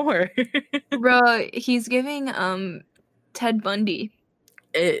 54. Bro, he's giving Ted Bundy.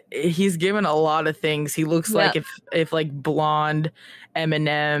 He's given a lot of things. He looks like if like blonde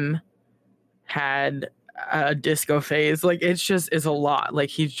Eminem had a disco phase. Like, it's a lot.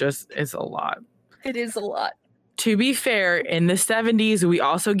 Like, it's a lot. It is a lot. To be fair, in the 70s, we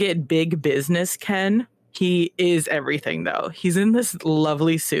also get big business Ken. He is everything, though. He's in this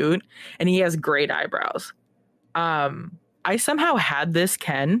lovely suit, and he has great eyebrows. I somehow had this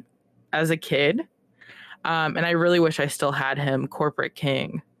Ken as a kid. And I really wish I still had him, Corporate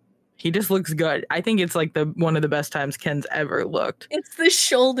King. He just looks good. I think it's like the one of the best times Ken's ever looked. It's the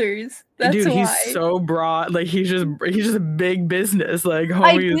shoulders. That's Dude, he's why. so broad. Like he's just a big business. Like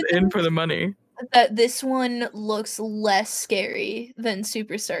I homie is do in think for the money. that this one looks less scary than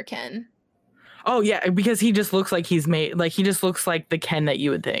Superstar Ken. Oh yeah, because he just looks like he's made like he just looks like the Ken that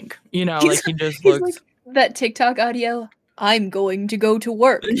you would think. You know, He's, like he just he's like looks that TikTok audio. I'm going to go to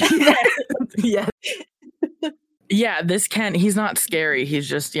work. yeah. Yeah, this Ken, he's not scary. He's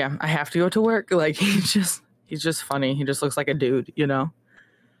just, yeah, I have to go to work. Like he's just funny. He just looks like a dude, you know.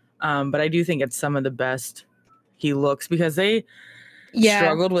 But I do think it's some of the best he looks because they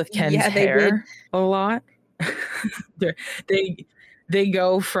struggled with Ken's they did. hair a lot. they they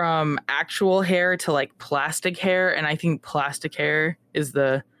go from actual hair to like plastic hair, and I think plastic hair is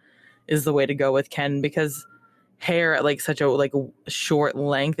the way to go with Ken because hair at like such a like short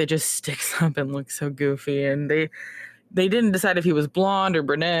length, it just sticks up and looks so goofy. And they didn't decide if he was blonde or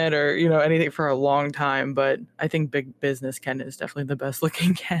brunette or you know anything for a long time, but I think Big Business Ken is definitely the best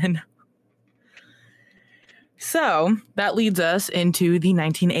looking Ken. So that leads us into the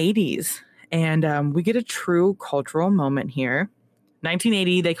 1980s, and we get a true cultural moment here.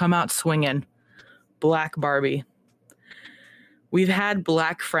 1980, they come out swinging. Black Barbie. We've had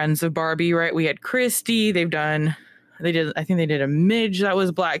black friends of Barbie, right? We had Christy. I think they did a Midge that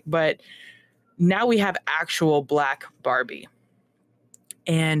was black, but now we have actual black Barbie.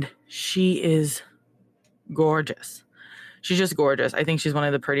 And she is gorgeous. She's just gorgeous. I think she's one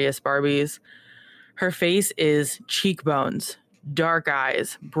of the prettiest Barbies. Her face is cheekbones, dark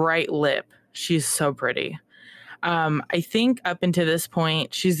eyes, bright lip. She's so pretty. I think up until this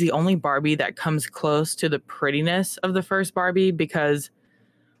point, she's the only Barbie that comes close to the prettiness of the first Barbie because,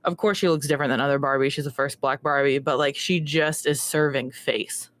 of course, she looks different than other Barbie. She's the first black Barbie, but like she just is serving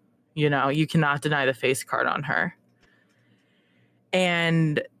face. You know, you cannot deny the face card on her.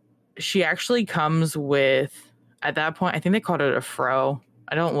 And she actually comes with, at that point, I think they called it a fro.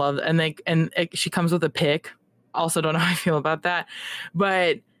 I don't love it. She comes with a pick. Also, don't know how I feel about that.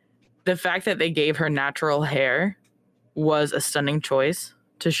 But the fact that they gave her natural hair was a stunning choice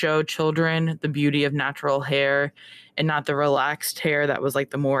to show children the beauty of natural hair and not the relaxed hair that was like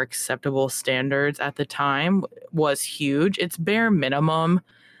the more acceptable standards at the time was huge. It's bare minimum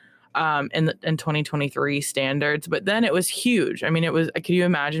in 2023 standards, but then it was huge. I mean, it was, could you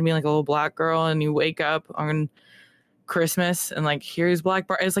imagine being like a little black girl and you wake up on Christmas and like here's Black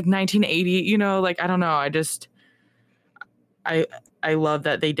Barbie? It's like 1980, you know, like I don't know. I love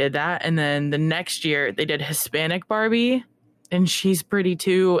that they did that. And then the next year they did Hispanic Barbie and she's pretty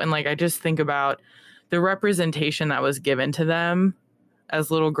too. And like I just think about the representation that was given to them as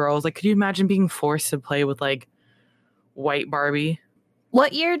little girls. Like, could you imagine being forced to play with like white Barbie?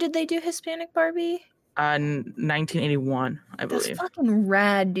 What year did they do Hispanic Barbie? 1981, I believe. That's fucking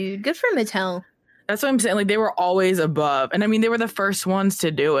rad, dude. Good for Mattel. That's what I'm saying. Like they were always above. And I mean, they were the first ones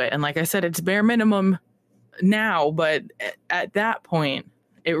to do it. And like I said, it's bare minimum now, but at that point,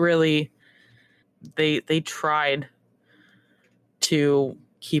 it really, they tried to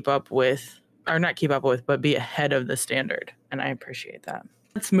keep up with, or not keep up with, but be ahead of the standard. And I appreciate that.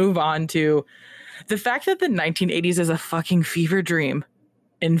 Let's move on to the fact that the 1980s is a fucking fever dream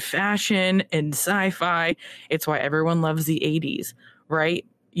in fashion, in sci-fi. It's why everyone loves the 80s, right?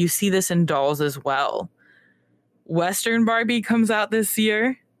 You see this in dolls as well. Western Barbie comes out this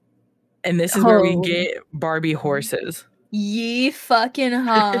year, and this is where we get Barbie horses. Ye fucking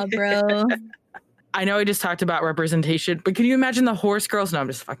ha, bro. I know I just talked about representation, but can you imagine the horse girls? No, I'm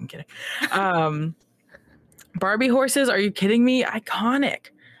just fucking kidding. Barbie horses, are you kidding me? Iconic.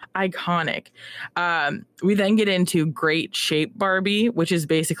 We then get into Great Shape Barbie, which is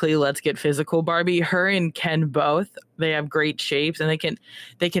basically Let's Get Physical Barbie. Her and Ken both, they have great shapes and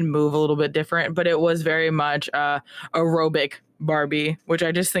they can move a little bit different, but it was very much aerobic Barbie, which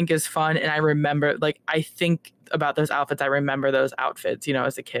I just think is fun. And I remember, like, I think about those outfits. I remember those outfits, you know,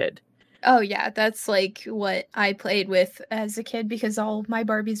 as a kid. Oh yeah, that's like what I played with as a kid because all my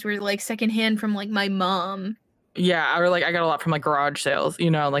Barbies were like secondhand from like my mom. Yeah, or like I got a lot from like garage sales,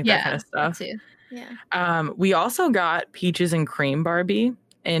 you know, like that kind of stuff. That too. Yeah. We also got Peaches and Cream Barbie,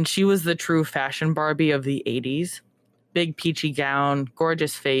 and she was the true fashion Barbie of the 80s. Big peachy gown,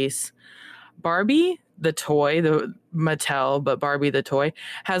 gorgeous face. Barbie, the toy, the Mattel, but Barbie, the toy,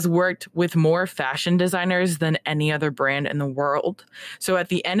 has worked with more fashion designers than any other brand in the world. So at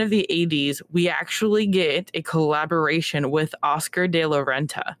the end of the 80s, we actually get a collaboration with Oscar de la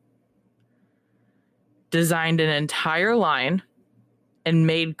Renta. Designed an entire line and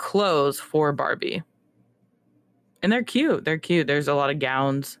made clothes for Barbie. And they're cute. There's a lot of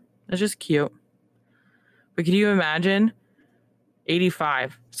gowns. It's just cute. But can you imagine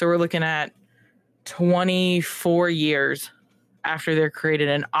 85? So we're looking at 24 years after they're created,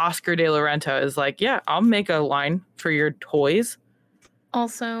 and Oscar de la Renta is like, yeah, I'll make a line for your toys.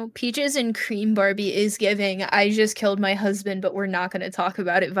 Also, Peaches and Cream Barbie is giving I just killed my husband, but we're not going to talk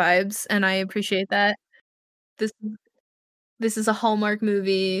about it vibes, and I appreciate that. This this is a Hallmark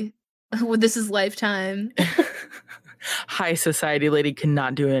movie. This is Lifetime. High society lady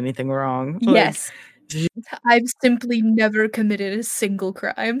cannot do anything wrong. Yes. I've simply never committed a single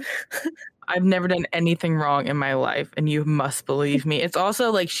crime. I've never done anything wrong in my life, and you must believe me. It's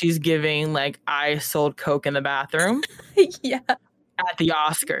also like she's giving like I sold coke in the bathroom Yeah. at the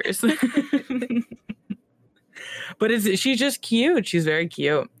Oscars. But she's just cute. She's very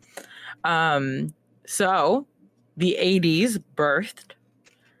cute. So the 80s birthed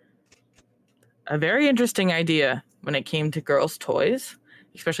a very interesting idea when it came to girls' toys,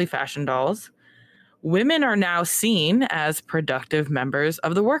 especially fashion dolls. Women are now seen as productive members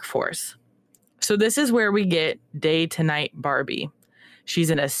of the workforce. So this is where we get day to night Barbie. She's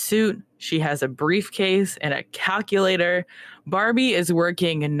in a suit. She has a briefcase and a calculator. Barbie is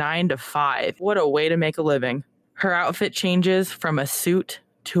working 9 to 5. What a way to make a living. Her outfit changes from a suit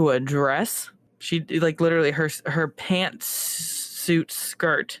to a dress. She like literally her pantsuit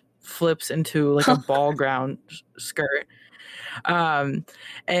skirt flips into like a ball gown skirt.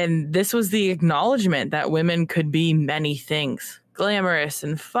 And this was the acknowledgement that women could be many things, glamorous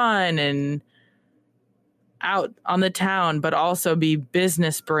and fun and out on the town, but also be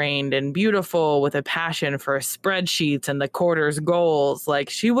business brained and beautiful with a passion for spreadsheets and the quarter's goals. Like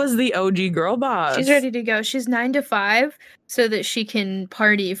she was the OG girl boss. She's ready to go. She's 9 to 5 so that she can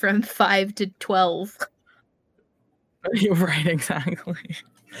party from 5 to 12. Right, exactly.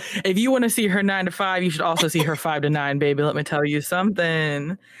 If you want to see her 9 to 5, you should also see her 5 to 9, baby. Let me tell you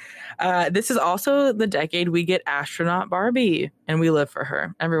something. This is also the decade we get astronaut Barbie, and we live for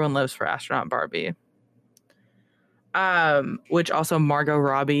her. Everyone lives for astronaut Barbie. Which also Margot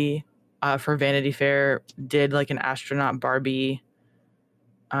Robbie for Vanity Fair did like an astronaut Barbie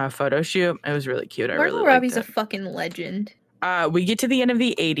photo shoot. It was really cute. Margot Robbie's a fucking legend. We get to the end of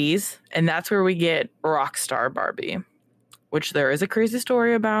the 80s, and that's where we get Rockstar Barbie, which there is a crazy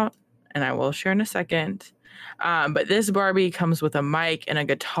story about, and I will share in a second. But this Barbie comes with a mic and a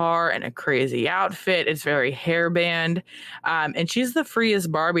guitar and a crazy outfit. It's very hairband. And she's the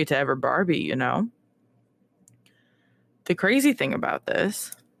freest Barbie to ever Barbie, you know? The crazy thing about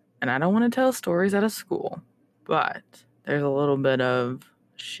this, and I don't want to tell stories out of school, but there's a little bit of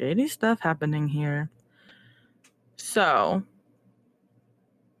shady stuff happening here. So,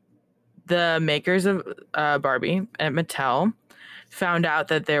 the makers of Barbie at Mattel found out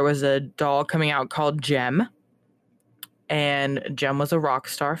that there was a doll coming out called Gem, and Gem was a rock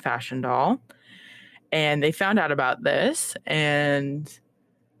star fashion doll. And they found out about this, and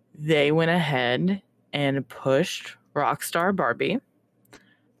they went ahead and pushed Rockstar Barbie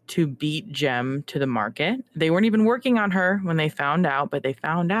to beat Gem to the market. They weren't even working on her when they found out, but they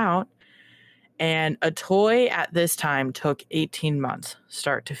found out. And a toy at this time took 18 months,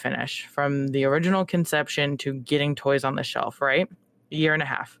 start to finish, from the original conception to getting toys on the shelf, right? A year and a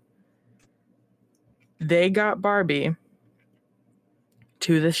half. They got Barbie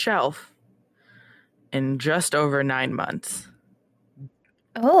to the shelf in just over 9 months.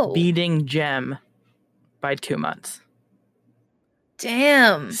 Oh. Beating Gem by 2 months.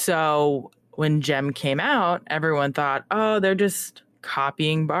 Damn. So when Gem came out, everyone thought, oh, they're just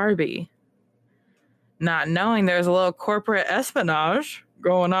copying Barbie. Not knowing there's a little corporate espionage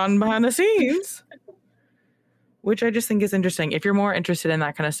going on behind the scenes. Which I just think is interesting. If you're more interested in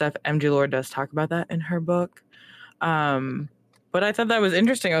that kind of stuff, MG Lord does talk about that in her book. But I thought that was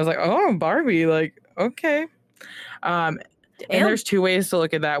interesting. I was like, oh, Barbie, like, okay. And there's two ways to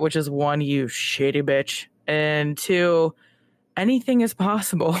look at that, which is one, you shady bitch. And two, anything is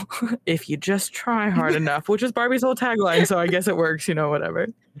possible if you just try hard enough, which is Barbie's whole tagline. So I guess it works, you know, whatever.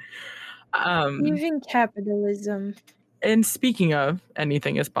 Even capitalism. And speaking of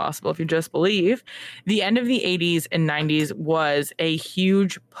anything is possible if you just believe, the end of the 80s and 90s was a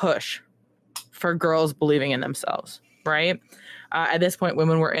huge push for girls believing in themselves, right? At this point,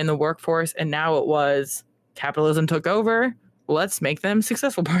 women were in the workforce, and now it was capitalism took over. Let's make them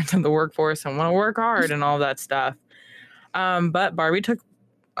successful parts of the workforce and want to work hard and all that stuff. But Barbie took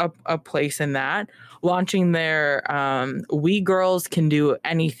a place in that, launching their We Girls Can Do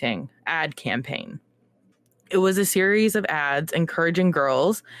Anything ad campaign. It was a series of ads encouraging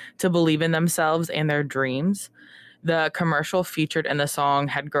girls to believe in themselves and their dreams. The commercial featured in the song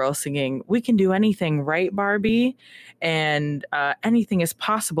had girls singing, "We can do anything, right, Barbie?" And anything is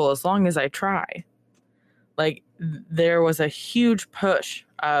possible as long as I try. Like there was a huge push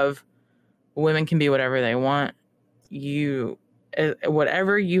of women can be whatever they want. You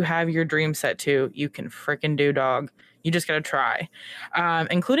whatever you have your dream set to, you can freaking do, dog. You just gotta try,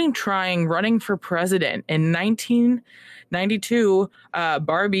 including trying running for president in 1992.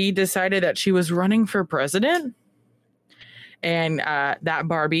 Barbie decided that she was running for president, and that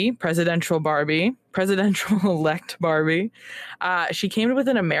Barbie, presidential elect Barbie, she came with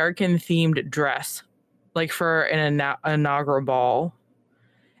an American themed dress, like for an inaugural ball,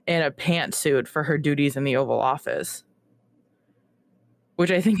 and a pantsuit for her duties in the Oval Office,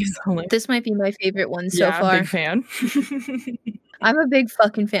 which I think is hilarious. This might be my favorite one so Yeah, far. big fan. I'm a big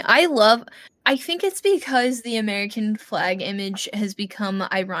fucking fan. I think it's because the American flag image has become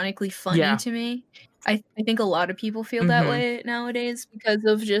ironically funny Yeah. to me. I think a lot of people feel that Mhm. way nowadays because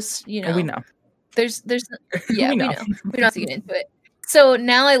of just, you We know, know. there's yeah, We we know. know. We don't have to get into it. So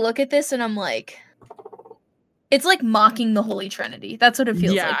now I look at this and I'm like, it's like mocking the Holy Trinity. That's what it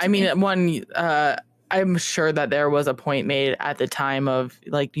feels Yeah, like to I mean, me. I'm sure that there was a point made at the time of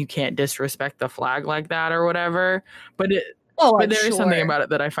like you can't disrespect the flag like that or whatever, but Oh, I'm there is something sure. about it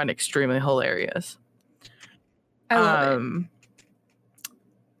that I find extremely hilarious. I love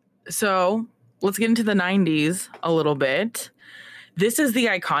it. So let's get into the 90s a little bit. This is the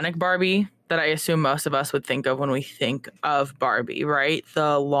iconic Barbie that I assume most of us would think of when we think of Barbie, right?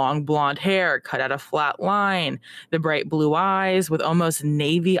 The long blonde hair cut at a flat line, the bright blue eyes with almost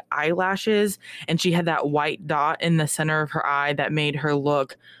navy eyelashes, and she had that white dot in the center of her eye that made her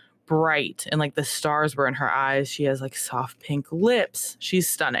look bright and like the stars were in her eyes. She has like soft pink lips. She's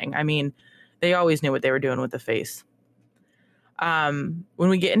stunning. I mean, they always knew what they were doing with the face. When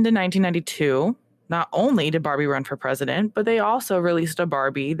we get into 1992, not only did Barbie run for president, but they also released a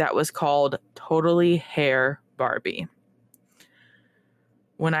Barbie that was called Totally Hair Barbie.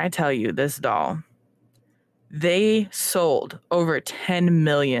 When I tell you this doll, they sold over 10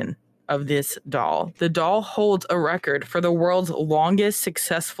 million of this doll. The doll holds a record for the world's longest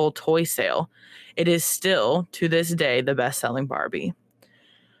successful toy sale. It is still, to this day, the best-selling Barbie.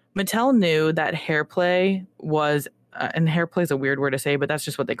 Mattel knew that hair play was and hair play is a weird word to say, but that's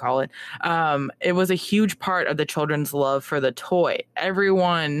just what they call it. It was a huge part of the children's love for the toy.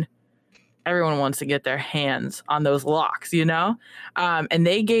 Everyone wants to get their hands on those locks, you know? And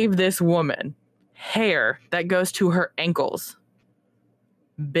they gave this woman hair that goes to her ankles.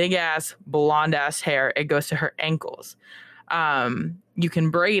 Big ass, blonde ass hair. It goes to her ankles. You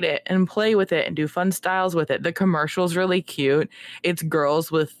can braid it and play with it and do fun styles with it. The commercial's really cute. It's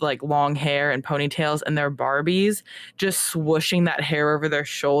girls with like long hair and ponytails and their Barbies just swooshing that hair over their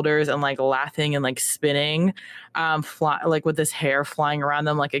shoulders and like laughing and like spinning, like with this hair flying around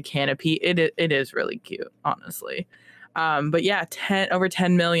them like a canopy. It is really cute, honestly. But yeah, over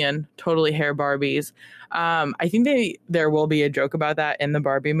 10 million totally hair Barbies. I think there will be a joke about that in the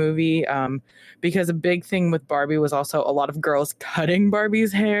Barbie movie, because a big thing with Barbie was also a lot of girls cutting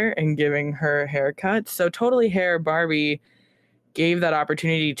Barbie's hair and giving her haircuts. So totally hair Barbie gave that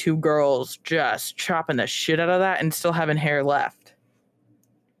opportunity to girls just chopping the shit out of that and still having hair left.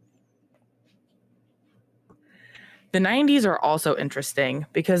 The 90s are also interesting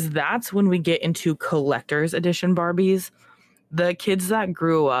because that's when we get into collector's edition Barbies. The kids that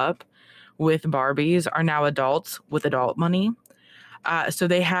grew up with Barbies are now adults with adult money. So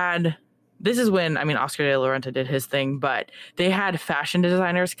they had, this is when, I mean, Oscar de la Renta did his thing, but they had fashion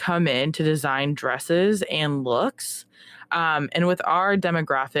designers come in to design dresses and looks. And with our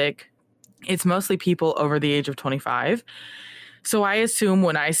demographic, it's mostly people over the age of 25. So I assume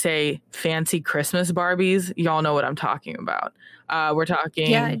when I say fancy Christmas Barbies, y'all know what I'm talking about. We're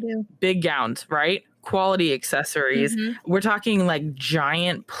talking Yeah, I do. big gowns, right? Quality accessories. Mhm. We're talking like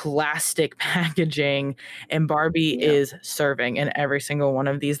giant plastic packaging, and Barbie Yeah. is serving in every single one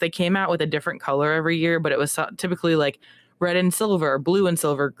of these. They came out with a different color every year, but it was typically like red and silver, blue and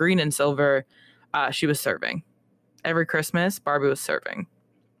silver, green and silver. She was serving. Every Christmas, Barbie was serving.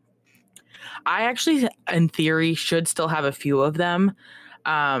 I actually, in theory, should still have a few of them,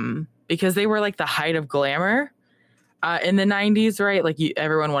 because they were like the height of glamour in the 90s, right? Like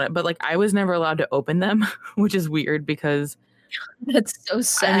everyone wanted, but like I was never allowed to open them, which is weird because That's so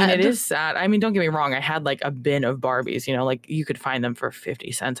sad. I mean, it is sad. I mean, don't get me wrong. I had like a bin of Barbies, you know, like you could find them for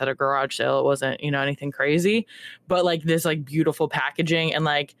 50 cents at a garage sale. It wasn't, you know, anything crazy, but like this like beautiful packaging, and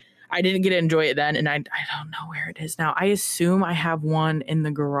like I didn't get to enjoy it then. And I don't know where it is now. I assume I have one in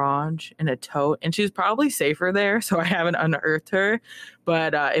the garage in a tote, and she's probably safer there. So I haven't unearthed her.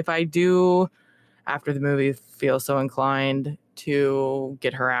 But if I do, after the movie, feel so inclined to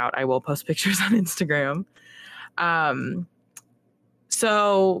get her out, I will post pictures on Instagram.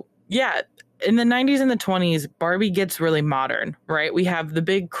 So yeah, in the 90s and the 20s, Barbie gets really modern, right? We have the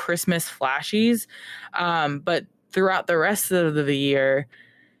big Christmas flashies, but throughout the rest of the year,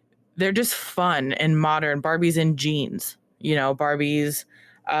 they're just fun and modern. Barbie's in jeans, Barbie's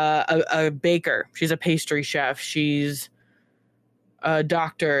a baker. She's a pastry chef. She's a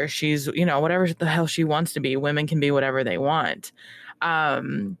doctor. She's, whatever the hell she wants to be. Women can be whatever they want.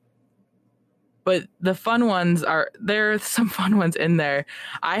 But the fun ones there's some fun ones in there.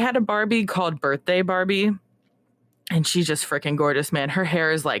 I had a Barbie called Birthday Barbie, and she's just freaking gorgeous, man. Her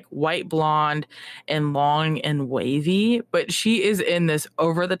hair is like white blonde and long and wavy, but she is in this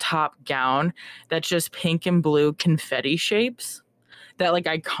over the top gown that's just pink and blue confetti shapes. That like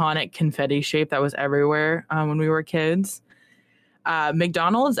iconic confetti shape that was everywhere when we were kids.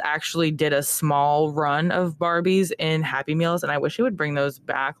 McDonald's actually did a small run of Barbies in Happy Meals, and I wish it would bring those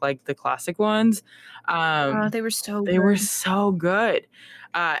back, like the classic ones. They were so They good. were so good.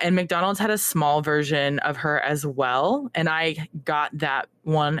 And McDonald's had a small version of her as well, and I got that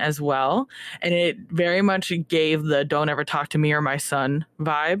one as well. And it very much gave the "don't ever talk to me or my son"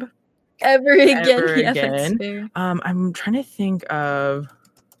 vibe. Ever again. Ever Yeah, again. that's fair. I'm trying to think of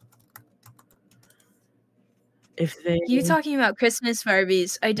if they. You talking about Christmas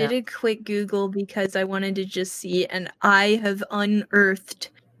Barbies? I did a quick Google because I wanted to just see, and I have unearthed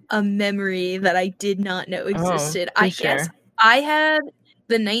a memory that I did not know existed. I guess I had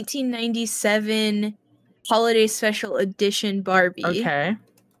the 1997 Holiday Special Edition Barbie. Okay.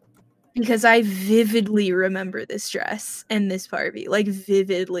 Because I vividly remember this dress and this Barbie, like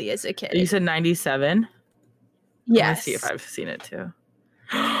vividly as a kid. You said 97? Yes. Let me see if I've seen it too.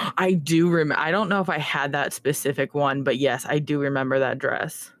 I do remember. I don't know if I had that specific one, but yes, I do remember that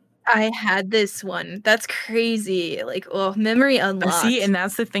dress. I had this one. That's crazy. Like, oh, memory unlocked. See, and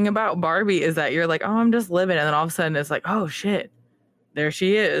that's the thing about Barbie is that you're like, oh, I'm just living. And then all of a sudden it's like, oh, shit. There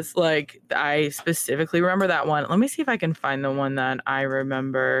she is. Like, I specifically remember that one. Let me see if I can find the one that I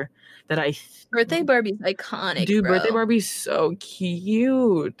remember that I... Birthday Barbie's iconic, Dude, bro. Birthday Barbie's so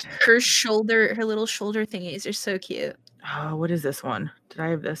cute. Her little shoulder thingies are so cute. Oh, what is this one? Did I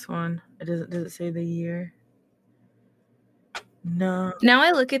have this one? Does it say the year? No. Now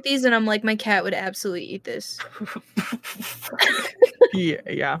I look at these and I'm like, my cat would absolutely eat this.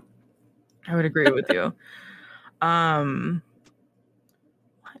 Yeah. I would agree with you. What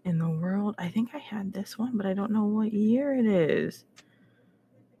in the world? I think I had this one, but I don't know what year it is.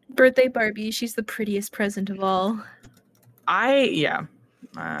 Birthday Barbie, she's the prettiest present of all. I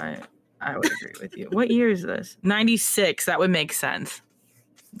would agree with you. What year is this? 96. That would make sense.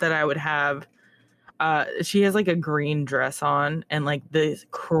 That I would have. She has like a green dress on and like this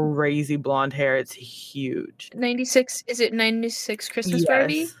crazy blonde hair. It's huge. 96. Is it 96 Christmas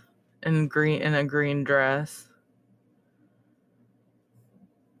Barbie? In a green dress.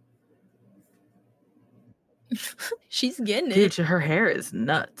 She's getting it. Dude, her hair is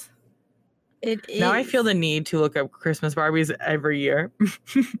nuts. It is. Now I feel the need to look up Christmas Barbies every year.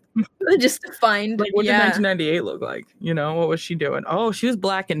 Just to find, like, what did 1998 look like? What was she doing? Oh, she was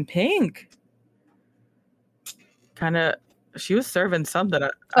black and pink. Kind of, she was serving something.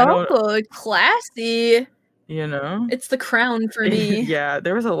 I don't, classy. It's the crown for me. Yeah,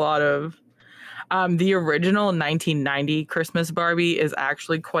 there was a lot of... the original 1990 Christmas Barbie is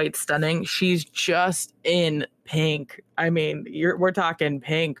actually quite stunning. She's just in pink. I mean, we're talking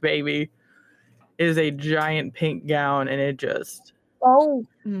pink, baby. It is a giant pink gown, and it just... Oh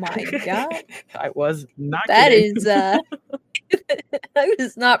my god! I was not. That kidding. Is. I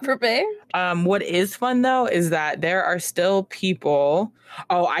was not prepared. What is fun though is that there are still people.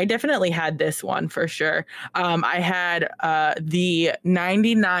 Oh, I definitely had this one for sure. I had the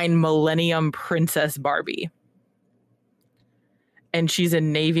 99 Millennium Princess Barbie. And she's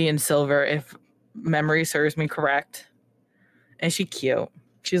in navy and silver, if memory serves me correct. And she's cute.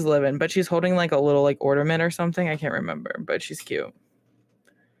 She's living, but she's holding like a little like ornament or something. I can't remember, but she's cute.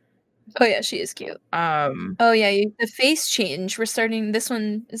 Oh yeah, she is cute. Oh yeah, the face change. This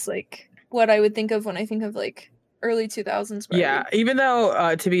one is like what I would think of when I think of like early 2000s Barbie. Yeah, even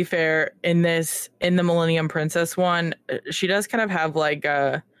though to be fair, in the Millennium Princess one, she does kind of have like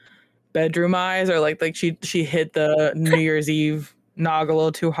bedroom eyes, or like she hit the New Year's Eve nog a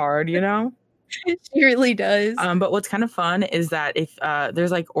little too hard, She really does. But what's kind of fun is that if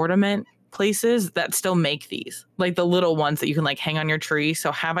there's like ornament places that still make these, like the little ones that you can like hang on your tree.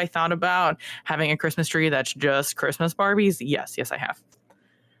 So have I thought about having a Christmas tree that's just Christmas Barbies? Yes, I have.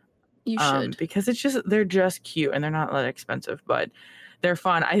 You should. Because they're just cute and they're not that expensive, but they're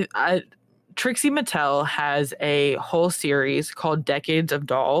fun. Trixie Mattel has a whole series called Decades of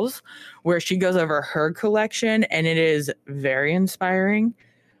Dolls where she goes over her collection, and it is very inspiring.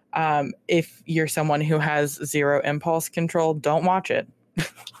 If you're someone who has zero impulse control, don't watch it.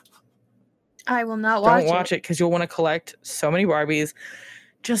 I will not Don't watch watch it because you'll want to collect so many Barbies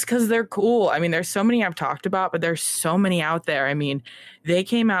just because they're cool. I mean, there's so many I've talked about, but there's so many out there. I mean, they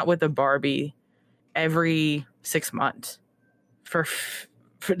came out with a Barbie every 6 months for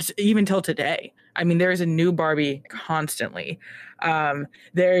even till today. I mean, there's a new Barbie constantly.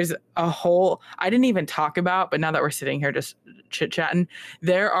 There's a whole, I didn't even talk about, but now that we're sitting here just chit chatting,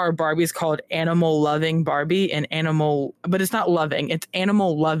 there are Barbies called Animal Loving Barbie and Animal, but it's not loving, it's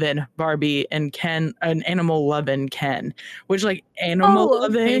Animal Lovin' Barbie and Ken, an Animal Lovin' Ken, which like Animal Oh,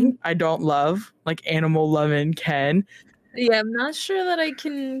 okay. Loving, I don't love, like Animal Lovin' Ken. Yeah, I'm not sure that I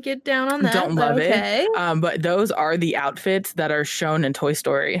can get down on that, Don't but love it. okay. But those are the outfits that are shown in Toy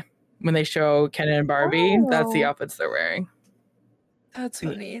Story. When they show Ken and Barbie, that's the Oh, outfits they're wearing. that's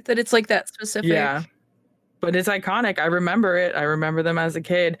funny that it's like that Yeah. specific. But it's iconic. I remember it. I remember them as a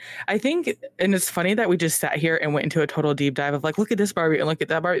kid. I think, and it's funny that we just sat here and went into a total deep dive of like, look at this Barbie and look at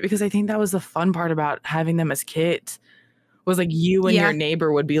that Barbie, because I think that was the fun part about having them as kids. Was like you and your Yeah.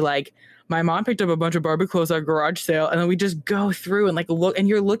 neighbor would be like, my mom picked up a bunch of Barbie clothes at a garage sale, and then we just go through and like look, and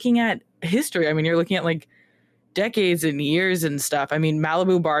you're looking at history. I mean, you're looking at like decades and years and stuff. I mean,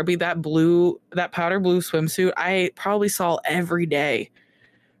 Malibu Barbie, that powder blue swimsuit, I probably saw every day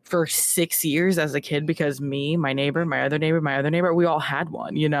for 6 years as a kid because me, my neighbor, my other neighbor, my other neighbor, we all had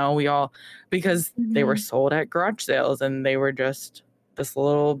one, we all, because they were Mhm. sold at garage sales and they were just this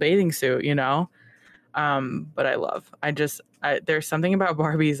little bathing suit. But there's something about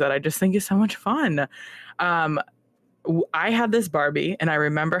Barbies that I just think is so much fun. Um, I had this Barbie and I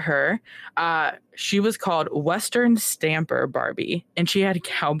remember her. She was called Western Stamper Barbie, and she had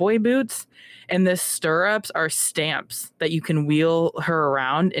cowboy boots, and the stirrups are stamps that you can wheel her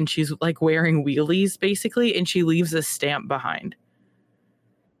around, and she's like wearing wheelies basically, and she leaves a stamp behind.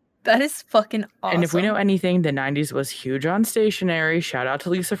 That is fucking And if we know awesome. anything, the 90s was huge on stationery. Shout out to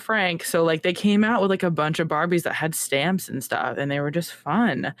Lisa Frank. So like they came out with like a bunch of Barbies that had stamps and stuff, and they were just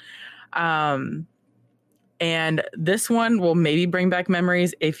fun. Um, and this one will maybe bring back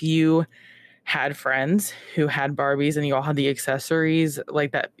memories if you had friends who had Barbies and you all had the accessories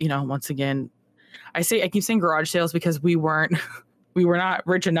like that. Once again, I keep saying garage sales because we were not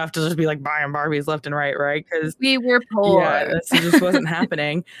rich enough to just be like buying Barbies left and right? Because We were yeah, poor. this just wasn't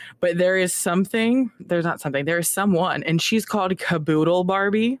happening. But there is someone, and she's called Caboodle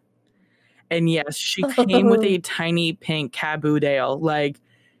Barbie. And yes, she came with a tiny pink caboodle. Like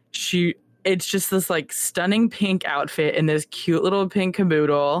it's just this like stunning pink outfit in this cute little pink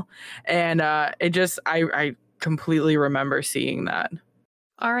caboodle. And I completely remember seeing that.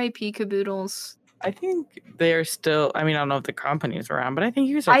 R.I.P. Caboodles. I think they're still, I mean, I don't know if the company's around, but I think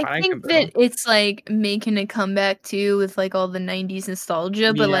you can still I find a think that caboodle. it's like making a comeback too with like all the 90s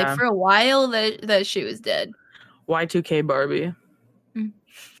nostalgia, but like Yeah. for a while that shit was dead. Y2K Barbie. Mm.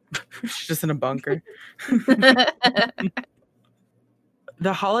 She's just in a bunker.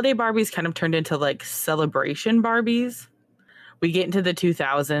 The holiday Barbies kind of turned into like celebration Barbies. We get into the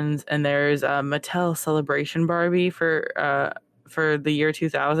 2000s and there's a Mattel Celebration Barbie for the year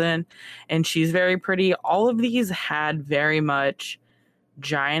 2000, and she's very pretty. All of these had very much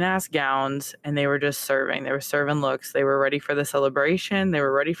giant ass gowns, and they were just serving. They were serving looks. They were ready for the celebration. They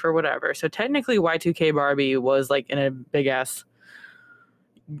were ready for whatever. So technically Y2K Barbie was like in a big ass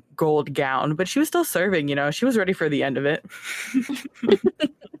gold gown, but she was still serving, she was ready for the end of it.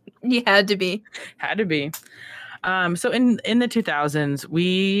 You had to be. Had to be. So in the 2000s,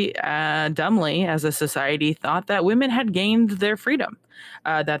 we dumbly, as a society, thought that women had gained their freedom,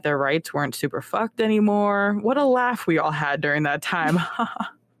 that their rights weren't super fucked anymore. What a laugh we all had during that time.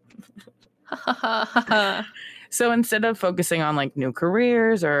 So instead of focusing on like new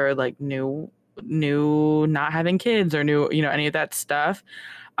careers or like new not having kids or new, any of that stuff,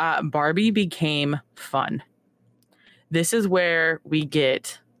 Barbie became fun. This is where we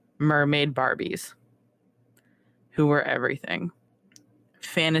get mermaid Barbies, who were everything.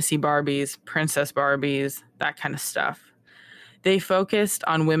 Fantasy Barbies, princess Barbies, that kind of stuff. They focused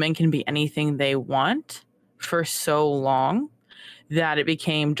on women can be anything they want for so long that it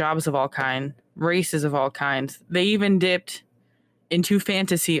became jobs of all kinds, races of all kinds. They even dipped into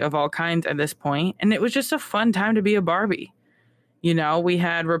fantasy of all kinds at this point, and it was just a fun time to be a Barbie. We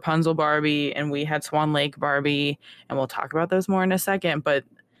had Rapunzel Barbie and we had Swan Lake Barbie, and we'll talk about those more in a second, but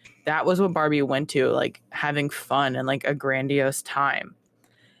that was what Barbie went to, like having fun and like a grandiose time.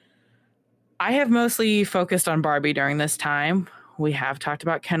 I have mostly focused on Barbie during this time. We have talked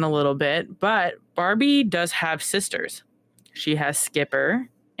about Ken a little bit, but Barbie does have sisters. She has Skipper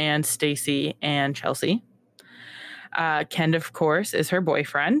and Stacy and Chelsea. Ken, of course, is her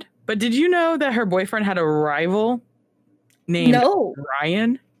boyfriend. But did you know that her boyfriend had a rival named No.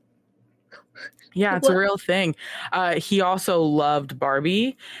 Ryan? Yeah, it's a What? real thing. He also loved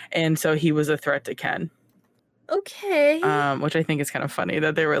Barbie, and so he was a threat to Ken. Okay. Which I think is kind of funny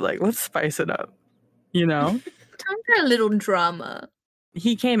that they were like, let's spice it up, you know? Time for a little drama.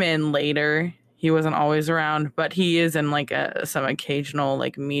 He came in later. He wasn't always around, but he is in like some occasional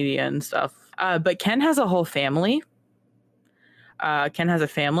like media and stuff. But Ken has a whole family. Ken has a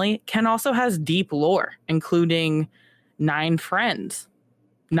family. Ken also has deep lore, including 9 friends,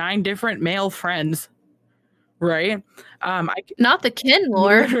 9 different male friends. Right? Not the Ken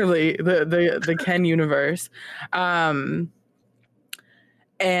lore. Literally the Ken universe. And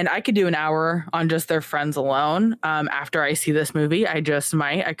I could do an hour on just their friends alone. After I see this movie, I just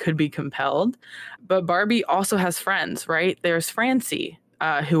might. I could be compelled. But Barbie also has friends, right? There's Francie,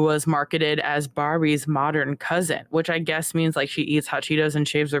 who was marketed as Barbie's modern cousin, which I guess means like she eats hot Cheetos and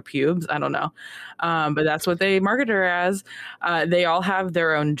shaves her pubes. I don't know. But that's what they market her as. They all have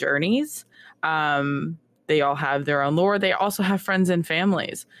their own journeys. They all have their own lore. They also have friends and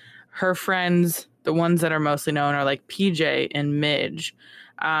families. Her friends, the ones that are mostly known, are like PJ and Midge.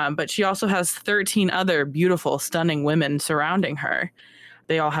 But she also has 13 other beautiful, stunning women surrounding her.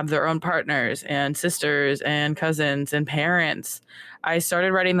 They all have their own partners and sisters and cousins and parents. I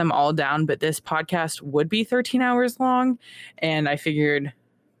started writing them all down, but this podcast would be 13 hours long. And I figured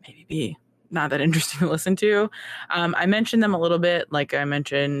maybe be not that interesting to listen to. I mentioned them a little bit, like I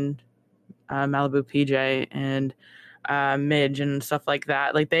mentioned Malibu PJ and Midge and stuff like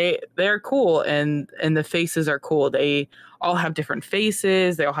that. Like they're cool, and the faces are cool. They all have different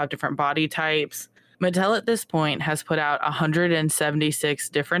faces. They all have different body types. Mattel at this point has put out 176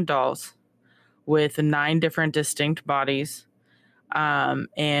 different dolls with 9 different distinct bodies,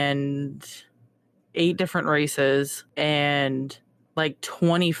 and 8 different races, and like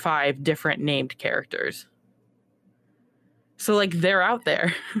 25 different named characters. So like they're out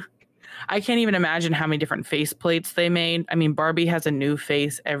there. I can't even imagine how many different face plates they made. I mean, Barbie has a new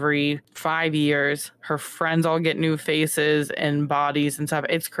face every 5 years. Her friends all get new faces and bodies and stuff.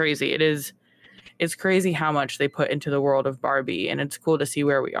 It's crazy. It's crazy how much they put into the world of Barbie, and it's cool to see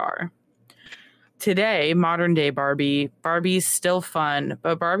where we are. Today, modern day Barbie's still fun,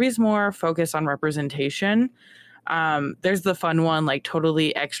 but Barbie's more focused on representation. There's the fun one, like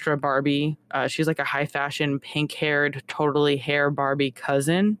Totally Extra Barbie. She's like a high fashion, pink haired, totally hair Barbie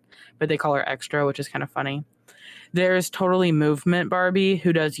cousin, but they call her Extra, which is kind of funny. There's Totally Movement Barbie,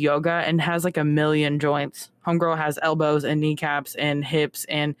 who does yoga and has like a million joints. Homegirl has elbows and kneecaps and hips,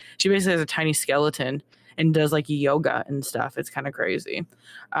 and she basically has a tiny skeleton and does like yoga and stuff. It's kind of crazy.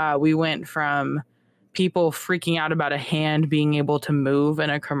 We went from people freaking out about a hand being able to move in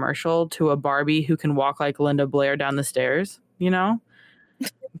a commercial to a Barbie who can walk like Linda Blair down the stairs, you know?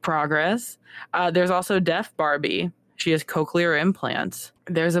 Progress. There's also Deaf Barbie. She has cochlear implants.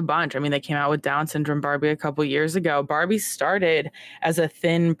 There's a bunch. I mean, they came out with Down syndrome Barbie a couple years ago. Barbie started as a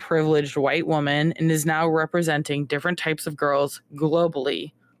thin, privileged white woman and is now representing different types of girls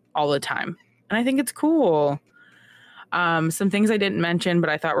globally all the time. And I think it's cool. Some things I didn't mention, but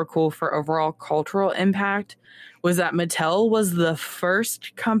I thought were cool for overall cultural impact, was that Mattel was the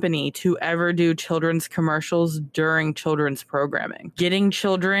first company to ever do children's commercials during children's programming. Getting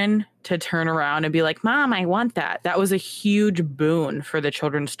children to turn around and be like, Mom, I want that. That was a huge boon for the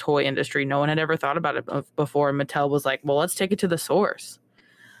children's toy industry. No one had ever thought about it before. Mattel was like, well, let's take it to the source.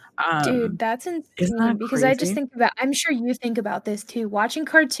 Dude, that's Isn't insane that because I just crazy? think about, I'm sure you think about this too, watching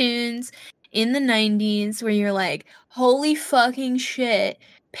cartoons in the 90s where you're like, holy fucking shit,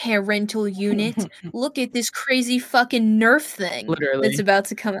 parental unit, look at this crazy fucking Nerf thing that's Literally. about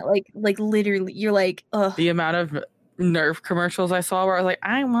to come out. Like literally, you're like, ugh, The amount of Nerf commercials I saw where I was like,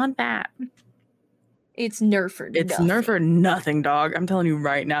 I want that. it's Nerf or It's nothing. Nerf or nothing, dog. I'm telling you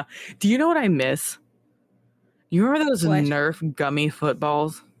right now. Do you know what I miss? You remember those What? Nerf gummy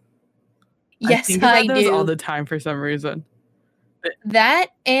footballs? Yes, think I about those all do. the time for some reason. That,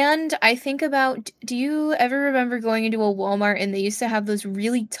 and I think about, do you ever remember going into a Walmart and they used to have those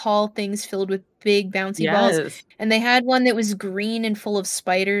really tall things filled with big bouncy balls, Yes. and they had one that was green and full of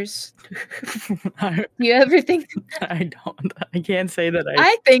spiders? I, Do you ever think I don't. I can't say that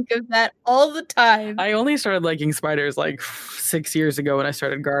I think of that all the time. I only started liking spiders like 6 years ago when I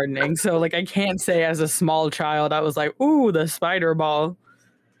started gardening. So like I can't say as a small child I was like, ooh, the spider ball.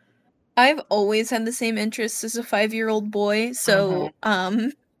 I've always had the same interests as a 5-year-old boy, Mhm. so,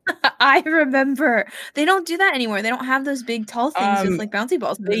 I remember. They don't do that anymore. They don't have those big tall things with, like, bouncy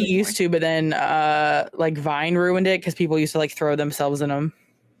balls in They them anymore. used to, but then like Vine ruined it because people used to like throw themselves in them.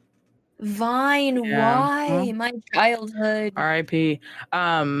 Vine, Yeah. why? Well, My childhood. R.I.P.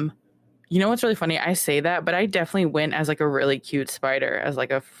 Um, you know what's really funny? I say that, but I definitely went as like a really cute spider as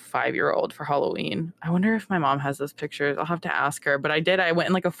like a 5-year-old for Halloween. I wonder if my mom has those pictures. I'll have to ask her. But I did. I went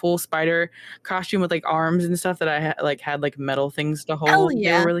in like a full spider costume with like arms and stuff that I had like metal things to Hell hold. They were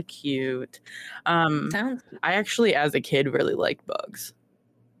yeah. really cute. Sounds I actually, as a kid, really liked bugs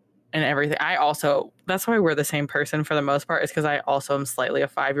and everything. That's why we're the same person for the most part, is because I also am slightly a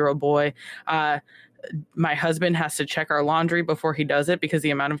 5-year-old boy. Uh, my husband has to check our laundry before he does it because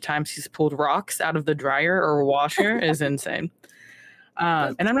the amount of times he's pulled rocks out of the dryer or washer is insane.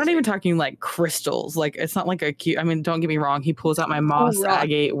 that's And I'm not even insane. talking like crystals. Like, it's not like a cute, I mean, don't get me wrong. He pulls out my Cool moss rock.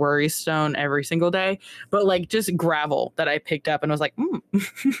 agate worry stone every single day, but like just gravel that I picked up and was like,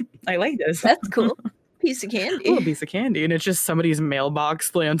 I like this. That's cool. Piece of A little candy. piece of candy. And it's just somebody's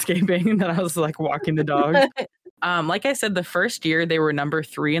mailbox landscaping that I was like walking the dogs. Like I said, the first year they were number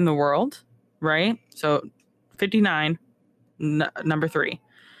 3 in the world, right? So 59, number 3.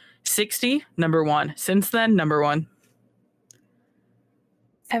 60, number 1. Since then, number 1.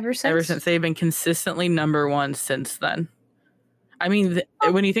 Ever Ever since? since, they've been consistently number 1 since then. I mean,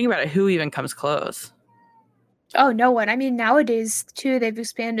 when you think about it, who even comes close? Oh, no one. I mean, nowadays too, they've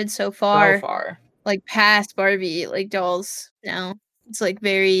expanded so So far, far. like past Barbie, like dolls now. It's like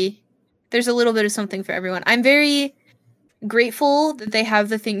there's a little bit of something for everyone. I'm very grateful that they have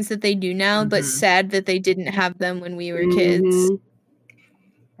the things that they do now, but Mm-hmm. sad that they didn't have them when we were kids.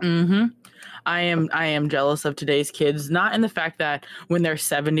 Mm-hmm. Mm-hmm. I am jealous of today's kids, not in the fact that when they're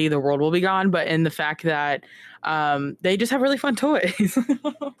 70 the world will be gone, but in the fact that they just have really fun toys.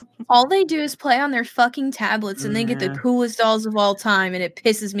 All they do is play on their fucking tablets and they get the Yeah. coolest dolls of all time and it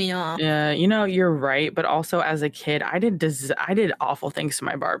pisses me off. Yeah, you're right, but also as a kid, I did awful things to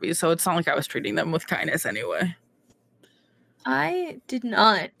my Barbies, so it's not like I was treating them with kindness anyway. I did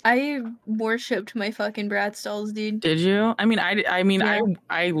not. I worshipped my fucking Bratz dolls, dude. Did you? Yeah.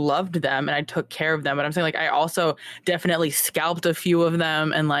 I loved them and I took care of them, but I'm saying like I also definitely scalped a few of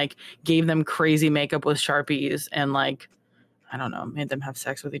them and like gave them crazy makeup with Sharpies and like I don't know, made them have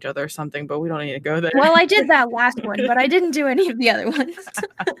sex with each other or something, but we don't need to go there. Well, I did that last one, but I didn't do any of the other ones.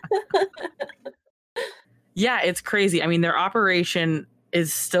 Yeah, it's crazy. I mean, their operation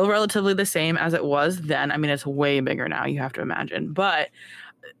is still relatively the same as it was then. I mean, it's way bigger now, you have to imagine. But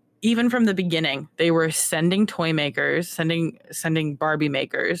even from the beginning, they were sending toy makers, sending Barbie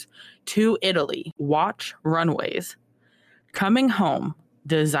makers to Italy, watch runways, coming home,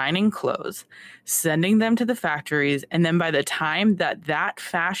 designing clothes, sending them to the factories, and then by the time that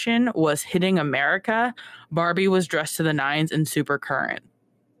fashion was hitting America, Barbie was dressed to the nines and super current,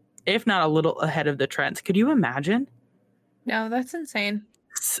 if not a little ahead of the trends. Could you imagine? No, that's insane.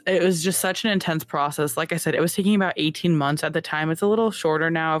 It was just such an intense process. Like I said, it was taking about 18 months at the time. It's a little shorter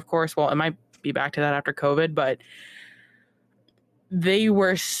now, of course. Well, it might be back to that after COVID, but they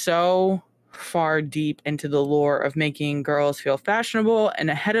were so far deep into the lore of making girls feel fashionable and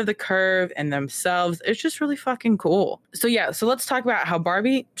ahead of the curve and themselves. It's just really fucking cool. So yeah, so let's talk about how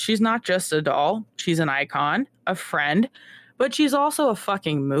Barbie, she's not just a doll. She's an icon, a friend, but she's also a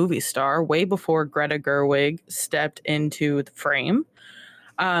fucking movie star way before Greta Gerwig stepped into the frame.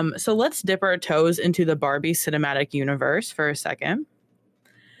 So let's dip our toes into the Barbie cinematic universe for a second.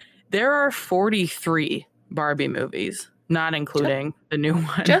 There are 43 Barbie movies, not including the new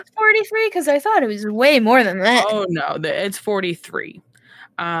one. Just 43? Because I thought it was way more than that. Oh no, it's 43.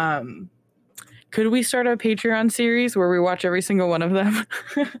 Could we start a Patreon series where we watch every single one of them?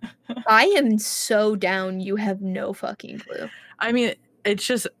 I am so down. You have no fucking clue. I mean, it's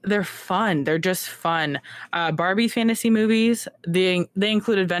just they're fun. They're just fun. Barbie fantasy movies. They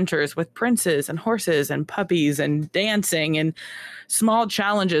include adventures with princes and horses and puppies and dancing and small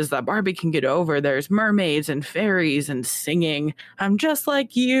challenges that Barbie can get over. There's mermaids and fairies and singing. I'm just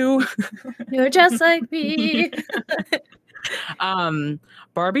like you. You're just like me.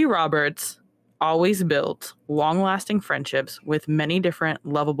 Barbie Roberts always built long-lasting friendships with many different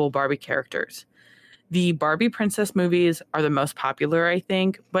lovable Barbie characters. The Barbie princess movies are the most popular, I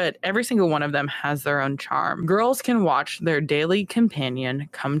think, but every single one of them has their own charm. Girls can watch their daily companion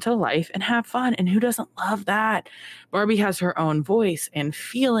come to life and have fun, and who doesn't love that? Barbie has her own voice and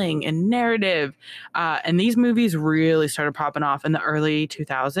feeling and narrative, and these movies really started popping off in the early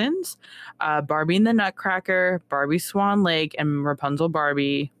 2000s. Barbie and the Nutcracker, Barbie Swan Lake, and Rapunzel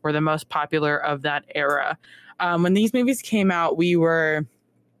Barbie were the most popular of that era. When these movies came out, we were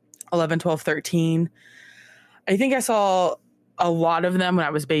 11, 12, 13. I think I saw a lot of them when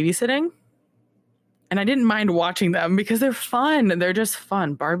I was babysitting. And I didn't mind watching them because they're fun. They're just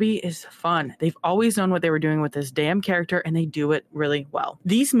fun. Barbie is fun. They've always known what they were doing with this damn character, and they do it really well.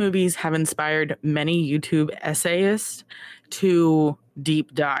 These movies have inspired many YouTube essayists to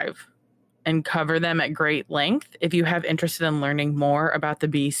deep dive and cover them at great length. If you have interested in learning more about the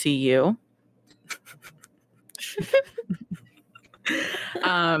BCU.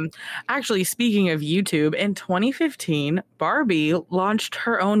 Actually, speaking of YouTube, in 2015, Barbie launched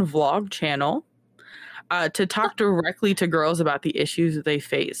her own vlog channel to talk directly to girls about the issues that they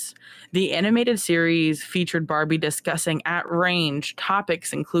face. The animated series featured Barbie discussing at-range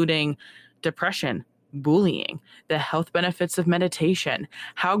topics including depression, bullying, the health benefits of meditation,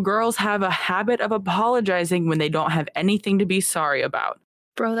 how girls have a habit of apologizing when they don't have anything to be sorry about.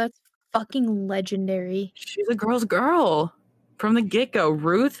 Bro, that's fucking legendary. She's a girl's girl. From the get-go,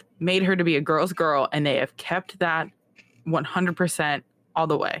 Ruth made her to be a girl's girl, and they have kept that 100% all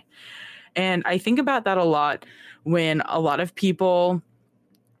the way. And I think about that a lot when a lot of people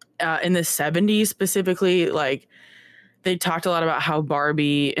in the 70s specifically, like, they talked a lot about how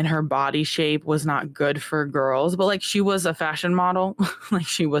Barbie and her body shape was not good for girls, but like she was a fashion model, like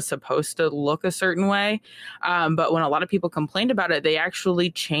she was supposed to look a certain way. But when a lot of people complained about it, they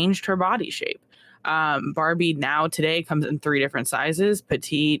actually changed her body shape. Barbie now today comes in 3 different sizes: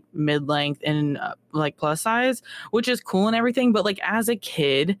 petite, mid-length, and like plus size, which is cool and everything. But like as a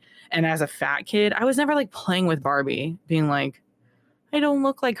kid and as a fat kid, I was never like playing with Barbie being like, I don't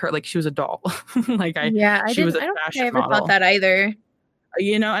look like her. Like she was a doll. Like she was a I don't think fashion I ever model. thought that either.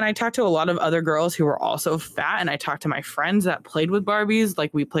 You know, and I talked to a lot of other girls who were also fat, and I talked to my friends that played with Barbies.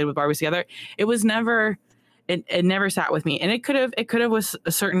 Like we played with Barbies together. It was never, it never sat with me, and it could have with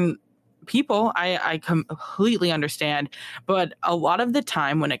a certain people. I completely understand, but a lot of the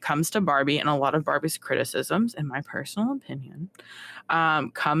time when it comes to Barbie and a lot of Barbie's criticisms, in my personal opinion,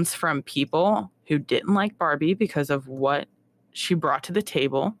 comes from people who didn't like Barbie because of what she brought to the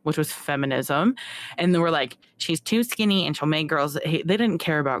table, which was feminism. And they were like, she's too skinny and she'll make girls hate. They didn't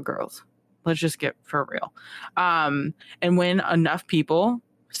care about girls. Let's just get for real. And when enough people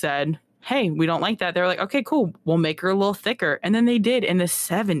said, hey, we don't like that, they were like, okay, cool, we'll make her a little thicker. And then they did in the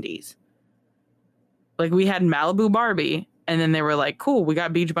 70s. Like we had Malibu Barbie, and then they were like, cool, we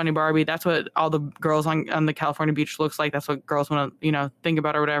got Beach Bunny Barbie. That's what all the girls on the California beach looks like. That's what girls want to, think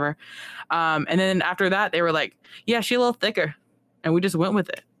about or whatever. And then after that, they were like, yeah, she's a little thicker. And we just went with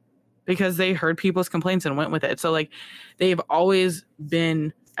it because they heard people's complaints and went with it. So like they've always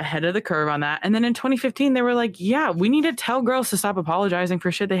been ahead of the curve on that. And then in 2015, they were like, yeah, we need to tell girls to stop apologizing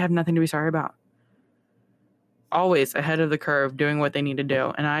for shit they have nothing to be sorry about. Always ahead of the curve, doing what they need to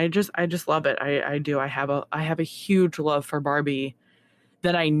do. And I just love it. I do. I have a huge love for Barbie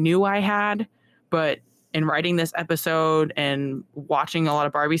that I knew I had, but in writing this episode and watching a lot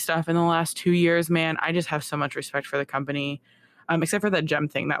of Barbie stuff in the last 2 years, man, I just have so much respect for the company. Except for that gem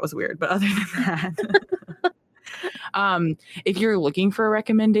thing, that was weird. But other than that, if you're looking for a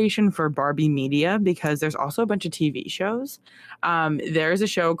recommendation for Barbie media, because there's also a bunch of TV shows, there's a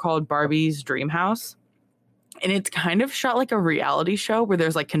show called Barbie's Dream House. And it's kind of shot like a reality show where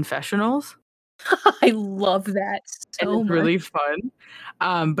there's like confessionals. I love that so and it's much. really fun.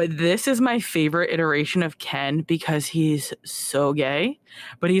 But this is my favorite iteration of Ken because he's so gay,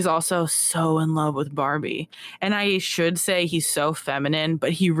 but he's also so in love with Barbie. And I should say he's so feminine,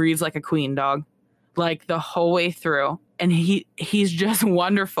 but he reads like a queen dog, like the whole way through. And he's just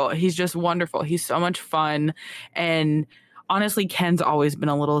wonderful. He's just wonderful. He's so much fun. And honestly, Ken's always been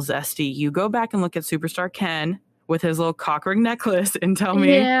a little zesty. You go back and look at Superstar Ken with his little cock ring necklace and tell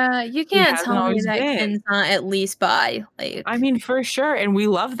me. Yeah, you can't tell me that Ken's not at least bi. Like, I mean, for sure. And we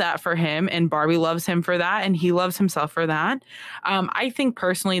love that for him. And Barbie loves him for that. And he loves himself for that. I think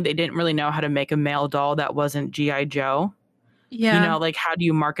personally, they didn't really know how to make a male doll that wasn't G.I. Joe. Yeah. Like how do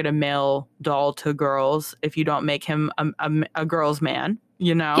you market a male doll to girls if you don't make him a girl's man,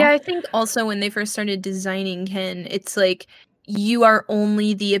 Yeah, I think also when they first started designing Ken, it's like you are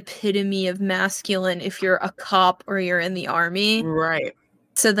only the epitome of masculine if you're a cop or you're in the army. Right.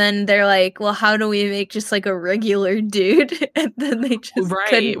 So then they're like, well, how do we make just like a regular dude? And then they just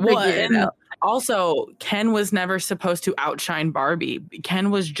couldn't figure it out. Also, Ken was never supposed to outshine Barbie. Ken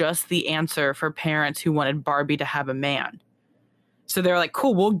was just the answer for parents who wanted Barbie to have a man. So they're like,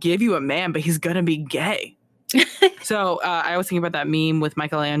 cool, we'll give you a man, but he's going to be gay. So I was thinking about that meme with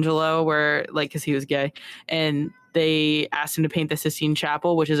Michelangelo where, like, because he was gay, and they asked him to paint the Sistine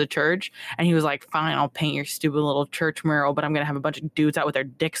Chapel, which is a church. And he was like, fine, I'll paint your stupid little church mural, but I'm going to have a bunch of dudes out with their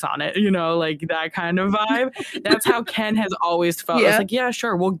dicks on it, like that kind of vibe. That's how Ken has always felt. It's like, yeah,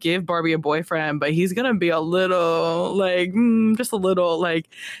 sure, we'll give Barbie a boyfriend, but he's going to be a little, like, just a little, like,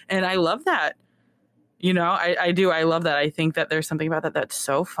 and I love that. You know, I do. I love that. I think that there's something about that that's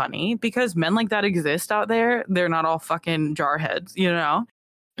so funny because men like that exist out there. They're not all fucking jarheads, you know?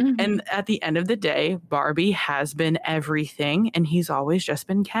 And at the end of the day, Barbie has been everything, and he's always just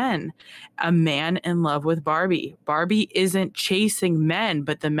been Ken, a man in love with Barbie. Barbie isn't chasing men,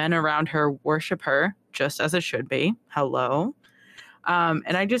 but the men around her worship her just as it should be. Hello.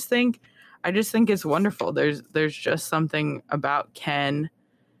 And I just think it's wonderful. There's just something about Ken,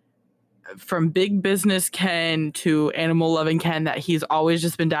 from big business Ken to animal loving Ken, that he's always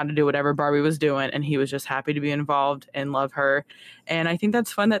just been down to do whatever Barbie was doing, and he was just happy to be involved and love her. And I think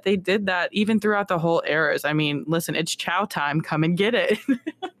that's fun that they did that even throughout the whole eras. I mean, listen, it's chow time, come and get it.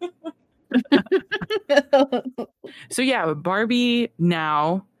 So yeah, Barbie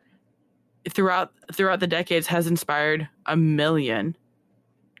now throughout the decades has inspired a million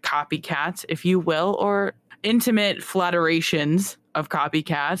copycats, if you will, or intimate flatterations of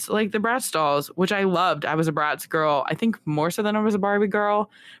copycats, like the Bratz dolls, which I loved. I was a Bratz girl, I think more so than I was a Barbie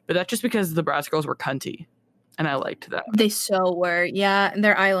girl, but that's just because the Bratz girls were cunty, and I liked that. They so were, yeah, and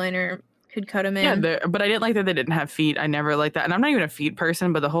their eyeliner could cut them in. Yeah, but I didn't like that they didn't have feet. I never liked that, and I'm not even a feet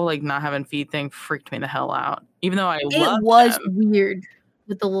person, but the whole like not having feet thing freaked me the hell out. Even though I It loved was them. weird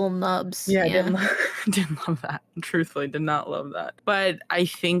with the little nubs. Yeah, Yeah. didn't love that. Truthfully, did not love that. But I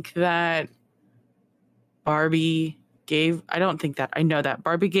think that Barbie gave, I don't think that, I know that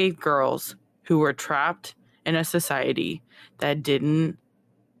Barbie gave girls who were trapped in a society that didn't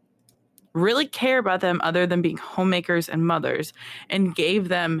really care about them other than being homemakers and mothers, and gave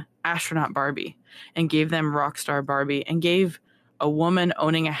them astronaut Barbie, and gave them rock star Barbie, and gave a woman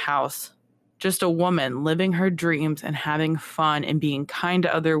owning a house, just a woman living her dreams and having fun and being kind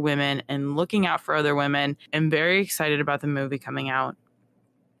to other women and looking out for other women. I'm very excited about the movie coming out.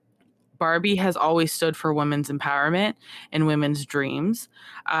 Barbie has always stood for women's empowerment and women's dreams.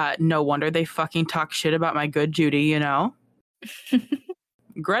 No wonder they fucking talk shit about my good Judy, you know?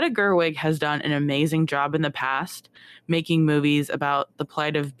 Greta Gerwig has done an amazing job in the past making movies about the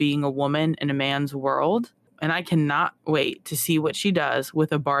plight of being a woman in a man's world. And I cannot wait to see what she does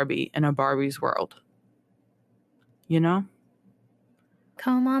with a Barbie in a Barbie's world. You know?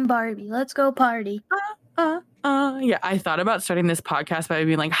 Come on, Barbie, let's go party. Yeah, I thought about starting this podcast by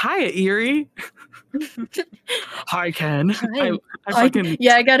being like, hi, Erie. Hi, Ken. Hi. I fucking...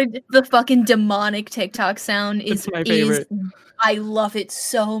 Yeah, I gotta, the fucking demonic TikTok sound It's my favorite. I love it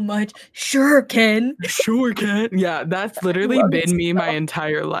so much. Sure, Ken. Sure, Ken. Yeah, that's literally been me my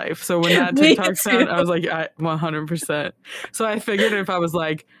entire life. So when that Me TikTok sound, too. I was like, 100%. So I figured if I was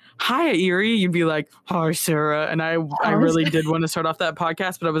like, hi, Erie, you'd be like, hi, Sarah. And I really did want to start off that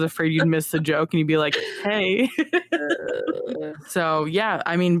podcast, but I was afraid you'd miss the joke and you'd be like, hey. So yeah,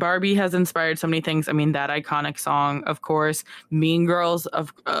 I mean, Barbie has inspired so many things. I mean, that iconic song, of course. Mean Girls,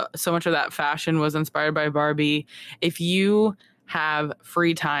 of so much of that fashion was inspired by Barbie. If you have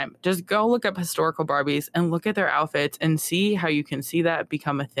free time, just go look up historical Barbies and look at their outfits and see how you can see that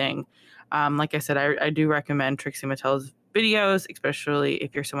become a thing. Like I said, I do recommend Trixie Mattel's videos, especially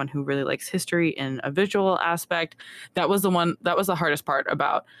if you're someone who really likes history in a visual aspect. That was the hardest part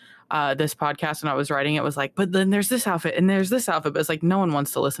about this podcast when I was writing it, was like, but then there's this outfit and there's this outfit, but it's like no one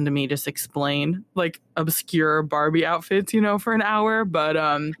wants to listen to me just explain like obscure Barbie outfits, you know, for an hour. But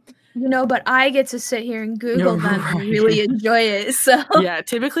you know, but I get to sit here and Google them and really enjoy it. So yeah,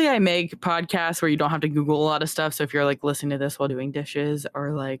 typically I make podcasts where you don't have to Google a lot of stuff. So if you're like listening to this while doing dishes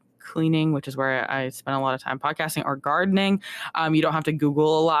or like cleaning, which is where I spend a lot of time podcasting, or gardening, you don't have to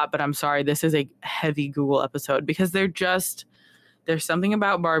Google a lot. But I'm sorry, this is a heavy Google episode because there's something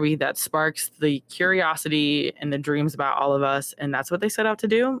about Barbie that sparks the curiosity and the dreams about all of us. And that's what they set out to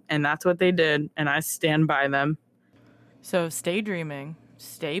do. And that's what they did. And I stand by them. So stay dreaming,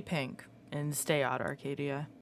 stay pink, and stay out, Arcadia.